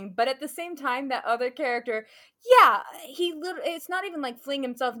controlling, but at the same time, that other character, yeah, he literally, it's not even like fleeing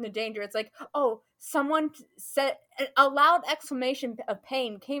himself into danger. It's like, oh, someone said, a loud exclamation of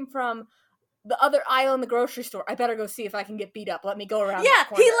pain came from the other aisle in the grocery store. I better go see if I can get beat up. Let me go around yeah, that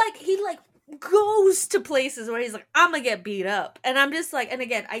corner. he like goes to places where he's like, I'm gonna get beat up. And I'm just like, and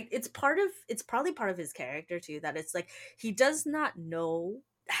again, it's probably part of his character too, that it's like he does not know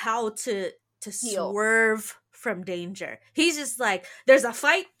how to Heal. swerve from danger. He's just like, there's a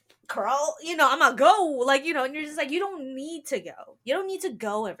fight, crawl, I'm gonna go, like, and you're just like, you don't need to go. You don't need to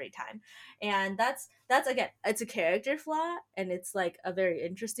go every time. And that's again, it's a character flaw, and it's like a very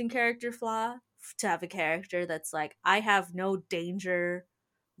interesting character flaw, to have a character that's like, I have no danger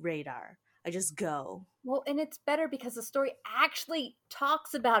radar. I just go. Well, and it's better because the story actually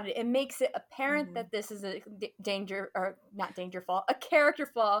talks about it and makes it apparent Mm-hmm. that this is a danger, or not danger flaw, a character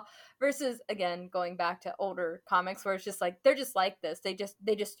flaw, versus again going back to older comics where it's just like they're just like this. They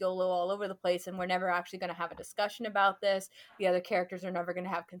just YOLO all over the place, and we're never actually going to have a discussion about this. The other characters are never going to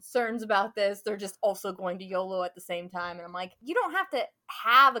have concerns about this. They're just also going to YOLO at the same time. And I'm like, you don't have to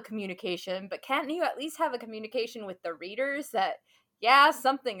have a communication, but can't you at least have a communication with the readers that, yeah,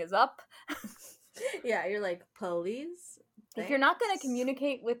 something is up? Yeah, you're like, police. If you're not going to Thanks.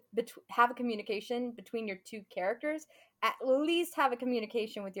 communicate have a communication between your two characters, at least have a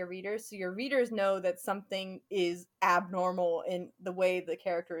communication with your readers, so your readers know that something is abnormal in the way the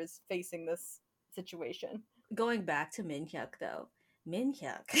character is facing this situation. Going back to Minhyuk though,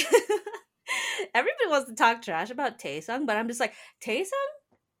 Minhyuk. Everybody wants to talk trash about Taesung, but I'm just like, Taesung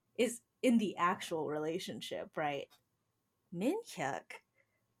is in the actual relationship, right? Minhyuk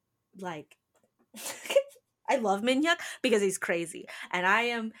like I love Minhyuk because he's crazy, and I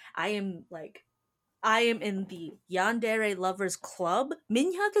am in the yandere lovers club.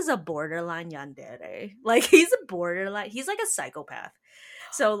 Minhyuk is a borderline yandere. Like he's a borderline. He's like a psychopath.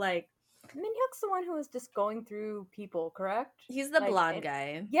 So like Minhyuk's the one who was just going through people, correct? he's the Like, blonde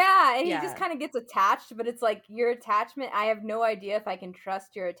guy. yeah, and he just Yeah, kind of gets attached, but it's like your attachment. I have no idea if I can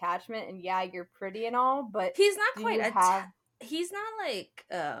trust your attachment, and yeah, you're pretty and all, but he's not do quite you a. have? He's not like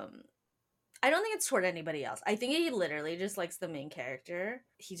I don't think it's toward anybody else. I think he literally just likes the main character.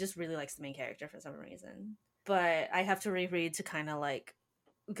 He just really likes the main character for some reason. But I have to reread to kind of like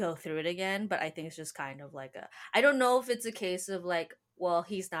go through it again. But I think it's just kind of like a. I don't know if it's a case of like, well,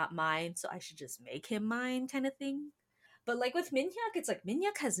 he's not mine, so I should just make him mine kind of thing. But like with Minhyuk, it's like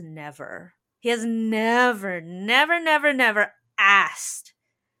Minhyuk has never. He has never asked.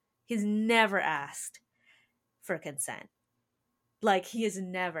 He's never asked for consent. Like he is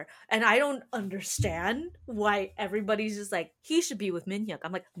never, and I don't understand why everybody's just like he should be with Minhyuk.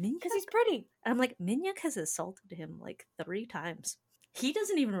 I'm like Because Minhyuk, he's pretty. and I'm like Minhyuk has assaulted him like 3 times. He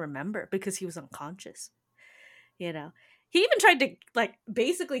doesn't even remember because he was unconscious. You know, he even tried to like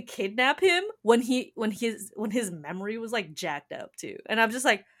basically kidnap him when his memory was like jacked up too. And I'm just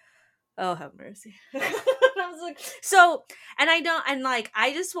like, oh have mercy. I was like, so, and I don't, and like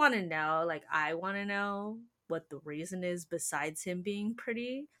I just want to know, like I want to know what the reason is besides him being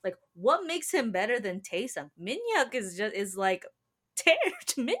pretty. Like what makes him better than Taesung? Minhyuk is like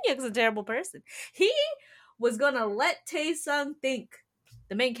Minhyuk's a terrible person. He was gonna let Taesung think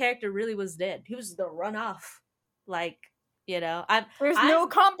the main character really was dead. He was gonna run off. Like, There's I'm no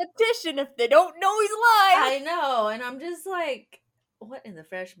competition if they don't know he's alive. I know, and I'm just like, what in the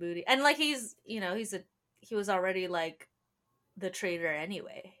fresh booty? And like he was already like the traitor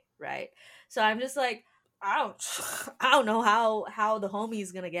anyway, right? So I'm just like, I don't I don't know how the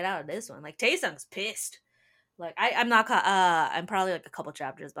homie's gonna get out of this one. Like Taesung's pissed. Like I'm probably like a couple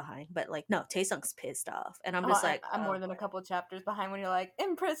chapters behind, but like no, Taesung's pissed off, and I'm just like, I'm oh more than a boy. couple chapters behind when you're like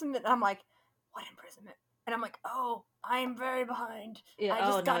imprisonment. And I'm like, what imprisonment? And I'm like, oh, I am very behind. Yeah, I oh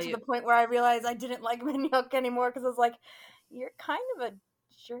just no, got to the point where I realized I didn't like Minhyuk anymore because I was like, you're kind of a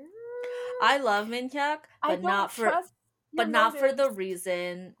jerk. I love Minhyuk, I but don't trust your not for motives.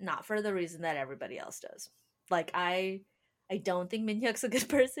 the reason that everybody else does. Like I don't think Minhyuk's a good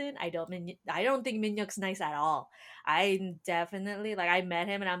person. I don't think Minhyuk's nice at all. I definitely like I met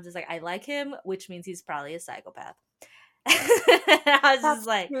him and I'm just like I like him, which means he's probably a psychopath. I was just That's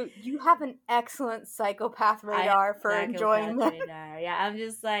like true. You have an excellent psychopath I have radar for psychopath enjoying that. radar. Yeah, I'm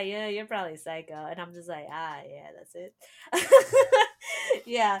just like, yeah, you're probably psycho. And I'm just like, yeah, that's it.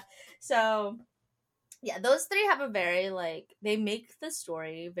 Yeah. So yeah, those three have a very like they make the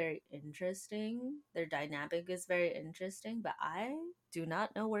story very interesting. Their dynamic is very interesting, but I do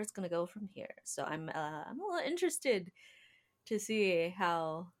not know where it's gonna go from here. So I'm a little interested to see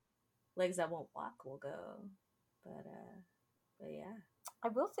how Legs That Won't Walk will go. But yeah. I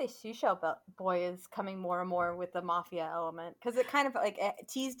will say Seashell Boy is coming more and more with the mafia element because it kind of like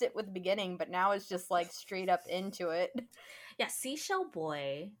teased it with the beginning, but now it's just like straight up into it. Yeah, Seashell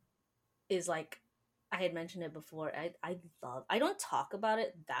Boy is like I had mentioned it before. I don't talk about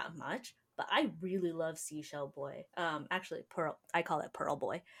it that much, but I really love Seashell Boy. Actually Pearl I call it Pearl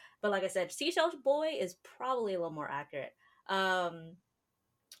Boy. But like I said, Seashell Boy is probably a little more accurate.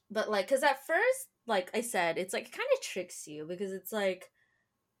 But like cuz at first, like I said, it's like it kind of tricks you because it's like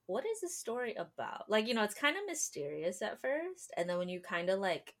what is this story about? Like, it's kind of mysterious at first, and then when you kind of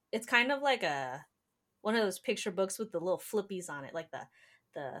like it's kind of like a one of those picture books with the little flippies on it, like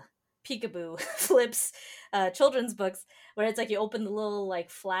the peekaboo flips children's books where it's like you open the little like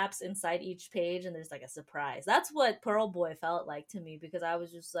flaps inside each page and there's like a surprise. That's what Pearl Boy felt like to me because I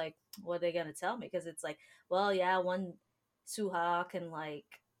was just like, what are they gonna tell me? Because it's like, well, yeah, one Suha can like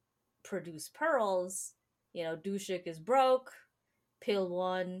produce pearls, Dushik is broke, Pill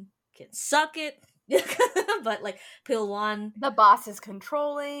One can suck it. But like Pill One, The boss is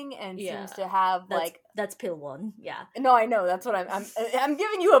controlling and yeah, seems to have that's Pill One, yeah. No, I know that's what I'm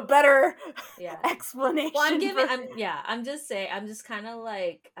giving you a better Yeah. explanation. Well, I'm just saying, I'm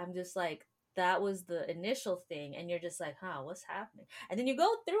just like, that was the initial thing, and you're just like, huh, what's happening? And then you go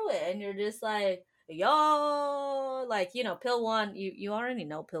through it, and you're just like, yo, like, Pill One, you already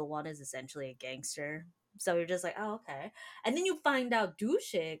know Pill One is essentially a gangster. So you're just like, oh, okay. And then you find out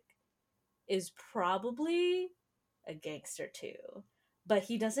Dushik is probably a gangster too. But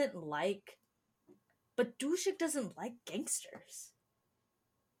Dushik doesn't like gangsters.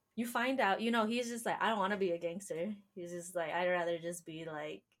 You find out, he's just like, I don't want to be a gangster. He's just like, I'd rather just be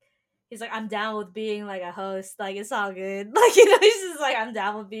like, He's like, I'm down with being like a host. Like, it's all good. Like, you know, he's just like, I'm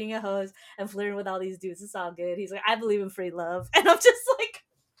down with being a host and flirting with all these dudes. It's all good. He's like, I believe in free love. And I'm just like,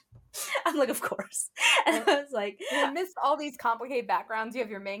 I'm like, of course. And I was like, and amidst all these complicated backgrounds, you have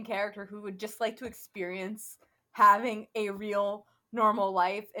your main character who would just like to experience having a real normal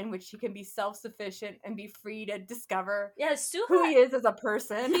life in which he can be self-sufficient and be free to discover yeah, who he Suha, is as a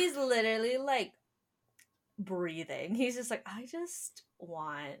person. he's literally like breathing. He's just like,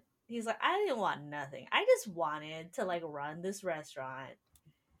 he's like, I didn't want nothing. I just wanted to like run this restaurant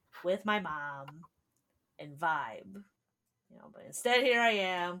with my mom and vibe. You know, but instead here I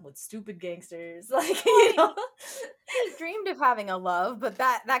am with stupid gangsters. Like, you know. He dreamed of having a love, but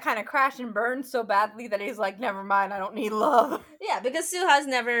that kind of crashed and burned so badly that he's like, never mind, I don't need love. Yeah, because Suha's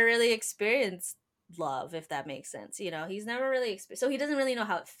never really experienced love, if that makes sense. You know, he's never really so he doesn't really know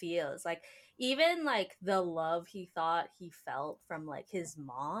how it feels. Like, even like the love he thought he felt from like his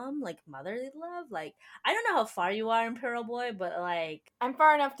mom, like motherly love. Like, I don't know how far you are in Pearl Boy, but like, I'm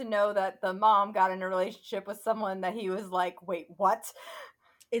far enough to know that the mom got in a relationship with someone that he was like, wait, what?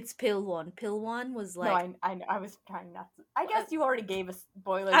 it's Pilwon. Pilwon was like, No, I was trying not to. I guess you already gave a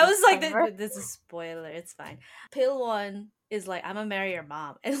spoiler. I was like, disclaimer. this is a spoiler. It's fine. Pilwon is like, I'm gonna marry your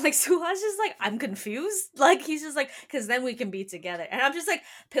mom, and like Suha's just like, I'm confused. Like, he's just like, because then we can be together, and I'm just like,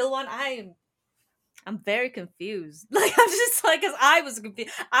 Pilwon, I'm very confused. Like, I'm just like, because I was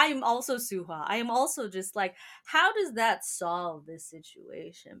confused. I am also Suha. I am also just like, how does that solve this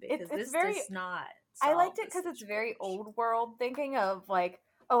situation? Because It's this very. does not. I liked it this because it's very situation. old world thinking of like,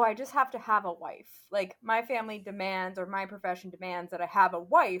 oh, I just have to have a wife. Like my family demands or my profession demands that I have a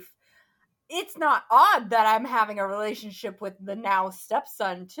wife. It's not odd that I'm having a relationship with the now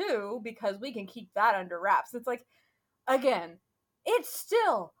stepson too, because we can keep that under wraps. It's like, again, it's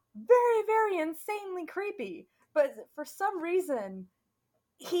still very, very insanely creepy. But for some reason,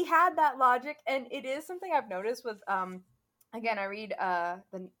 he had that logic, and it is something I've noticed with again, I read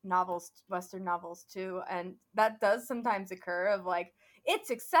the novels, Western novels too, and that does sometimes occur of like,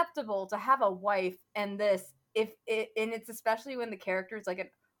 it's acceptable to have a wife and this if it, and it's especially when the character is like an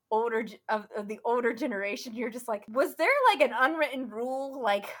of the older generation. You're just like, was there like an unwritten rule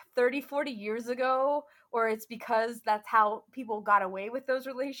like 30, 40 years ago, or it's because that's how people got away with those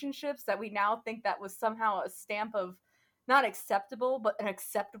relationships that we now think that was somehow a stamp of not acceptable but an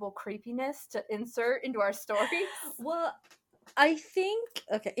acceptable creepiness to insert into our stories? Well, I think,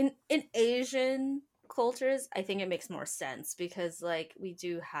 okay, in Asian cultures, I think it makes more sense because like we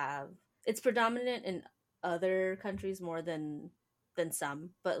do have, it's predominant in other countries more than some,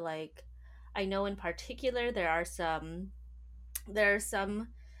 but like I know in particular there are some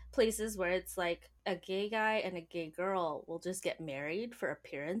places where it's like a gay guy and a gay girl will just get married for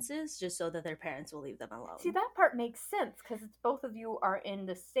appearances just so that their parents will leave them alone. See, that part makes sense because it's both of you are in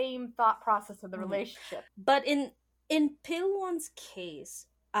the same thought process of the Mhm. relationship. But in Pilwon's case,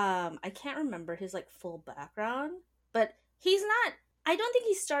 I can't remember his like full background, but he's not. I don't think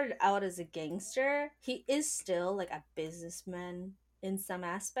he started out as a gangster. He is still like a businessman in some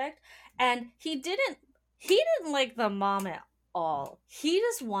aspect, and he didn't like the mom at all. He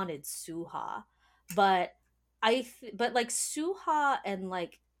just wanted Suha, but but like Suha and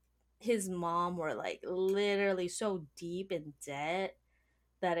like his mom were like literally so deep in debt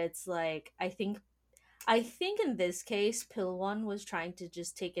that it's like I think in this case, Pilwan was trying to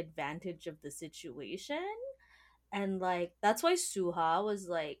just take advantage of the situation. And like that's why Suha was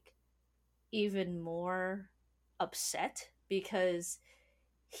like even more upset because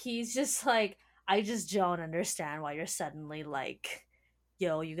he's just like, I just don't understand why you're suddenly like,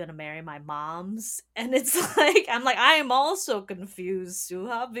 yo, you gonna marry my mom's? And it's like, I'm like, I am also confused,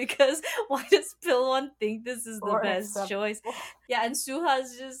 Suha, because why does Pilwan think this is the Or best choice? acceptable. Yeah, and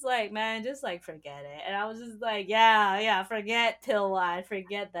Suha's just like, man, just like forget it. And I was just like, yeah, forget Pilwan,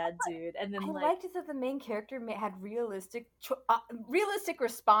 forget that dude. And then I like, liked it that the main character had realistic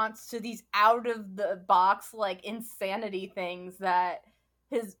response to these out of the box like insanity things that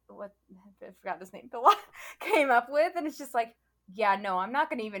his what I forgot his name Bill came up with, and it's just like, yeah, no, I'm not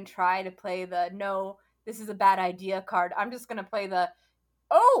gonna even try to play the no, this is a bad idea card. I'm just gonna play the,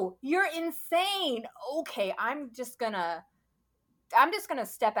 oh, you're insane. Okay, I'm just gonna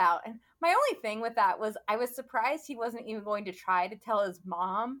step out. And my only thing with that was I was surprised he wasn't even going to try to tell his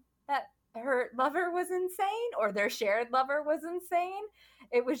mom that her lover was insane or their shared lover was insane.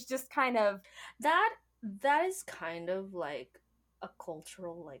 It was just kind of, that that is kind of like a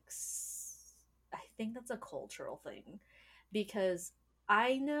cultural like I think that's a cultural thing because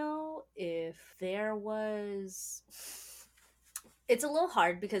I know if there was it's a little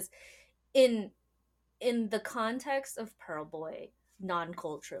hard because in in the context of Pearl Boy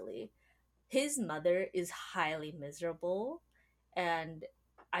non-culturally, his mother is highly miserable, and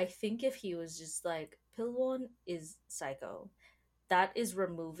I think if he was just like, Pilwon is psycho, that is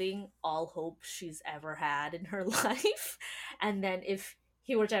removing all hope she's ever had in her life. And then if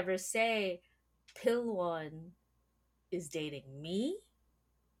he were to ever say, Pilwon is dating me,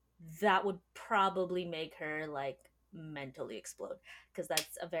 that would probably make her like mentally explode, because that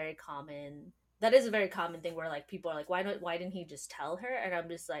is a very common thing where like people are like, why didn't he just tell her? And I'm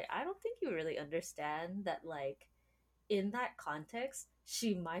just like, I don't think you really understand that, like, in that context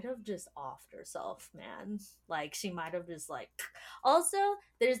she might have just offed herself, man. Like, she might have just like also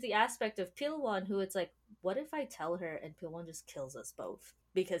there's the aspect of Pilwan who it's like, what if I tell her and Pilwan just kills us both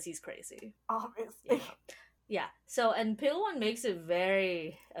because he's crazy, you Obviously. know? Yeah. So, and Pilwan makes it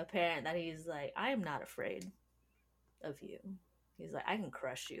very apparent that he's like, I am not afraid of you. He's like, I can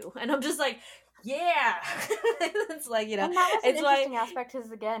crush you. And I'm just like, yeah. It's like, And that was an it's interesting like, aspect,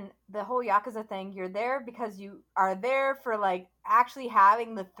 because again, the whole Yakuza thing, you're there because you are there for like actually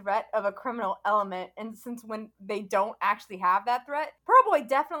having the threat of a criminal element. And since when they don't actually have that threat, Pearl Boy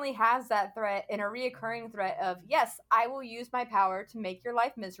definitely has that threat, and a reoccurring threat of, yes, I will use my power to make your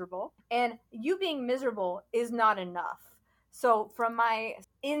life miserable. And you being miserable is not enough. So from my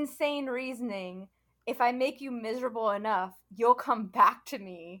insane reasoning, if I make you miserable enough, you'll come back to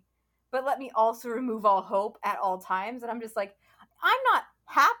me, but let me also remove all hope at all times. And I'm just like, I'm not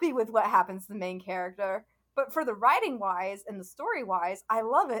happy with what happens to the main character, but for the writing wise and the story wise, I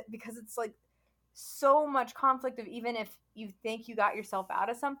love it, because it's like so much conflict of, even if you think you got yourself out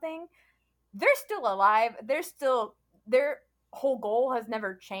of something, they're still alive. They're still, their whole goal has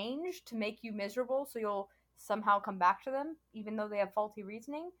never changed to make you miserable, so you'll somehow come back to them even though they have faulty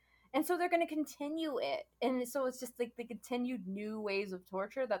reasoning. And so they're going to continue it, and so it's just like the continued new ways of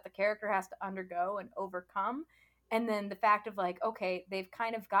torture that the character has to undergo and overcome. And then the fact of like, okay, they've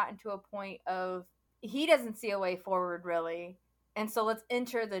kind of gotten to a point of, he doesn't see a way forward really, and so let's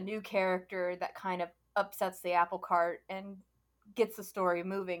enter the new character that kind of upsets the apple cart and gets the story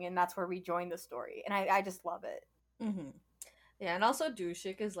moving, and that's where we join the story. And I just love it. mm-hmm. Yeah. And also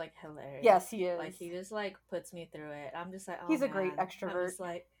Dushik is like hilarious. Yes, he Like, is. he just like puts me through it. I'm just like, oh He's a man. great I'm extrovert. just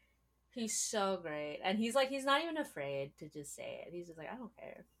like, he's so great. And he's like, he's not even afraid to just say it. He's just like, I don't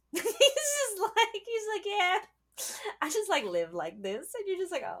care. He's like, yeah, I just like live like this. And you're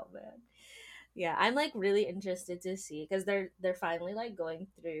just like, oh man. Yeah, I'm like really interested to see, because they're finally like going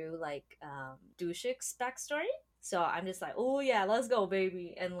through like Dushik's backstory. So I'm just like, oh yeah, let's go,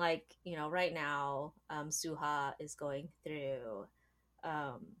 baby. And like, right now, Suha is going through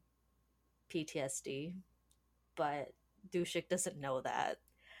um PTSD, but Dushik doesn't know that.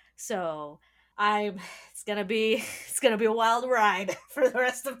 So I'm it's gonna be a wild ride for the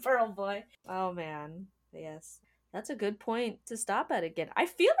rest of Pearl Boy. Oh man. Yes. That's a good point to stop at again. I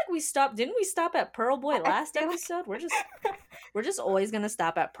feel like didn't we stop at Pearl Boy last episode? We're just always gonna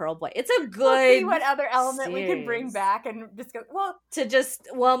stop at Pearl Boy. It's a good We'll see what other element we can bring series. back and just go, We'll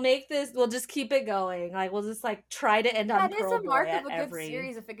just keep it going. Like, we'll just like try to end on that is Pearl a mark Boy of a at good every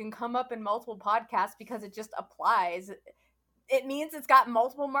series if it can come up in multiple podcasts, because it just applies. It means it's got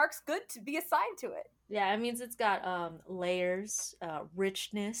multiple marks good to be assigned to it. Yeah, it means it's got layers,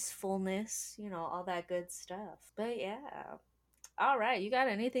 richness, fullness, all that good stuff. But yeah. All right, you got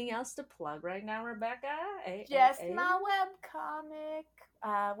anything else to plug right now, Rebecca? Just my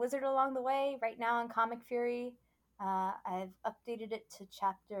webcomic, Wizard Along the Way, right now on Comic Fury. I've updated it to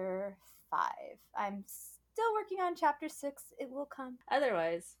chapter 5. I'm still working on chapter 6. It will come.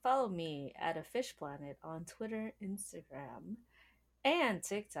 Otherwise, follow me at A Fish Planet on Twitter, Instagram, and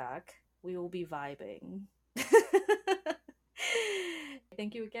TikTok. We will be vibing.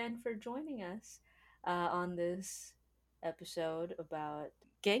 Thank you again for joining us on this episode about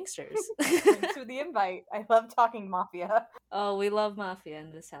gangsters. Thanks for the invite. I love talking mafia. Oh, we love mafia in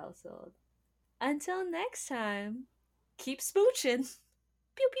this household. Until next time, keep smooching.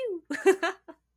 Pew pew.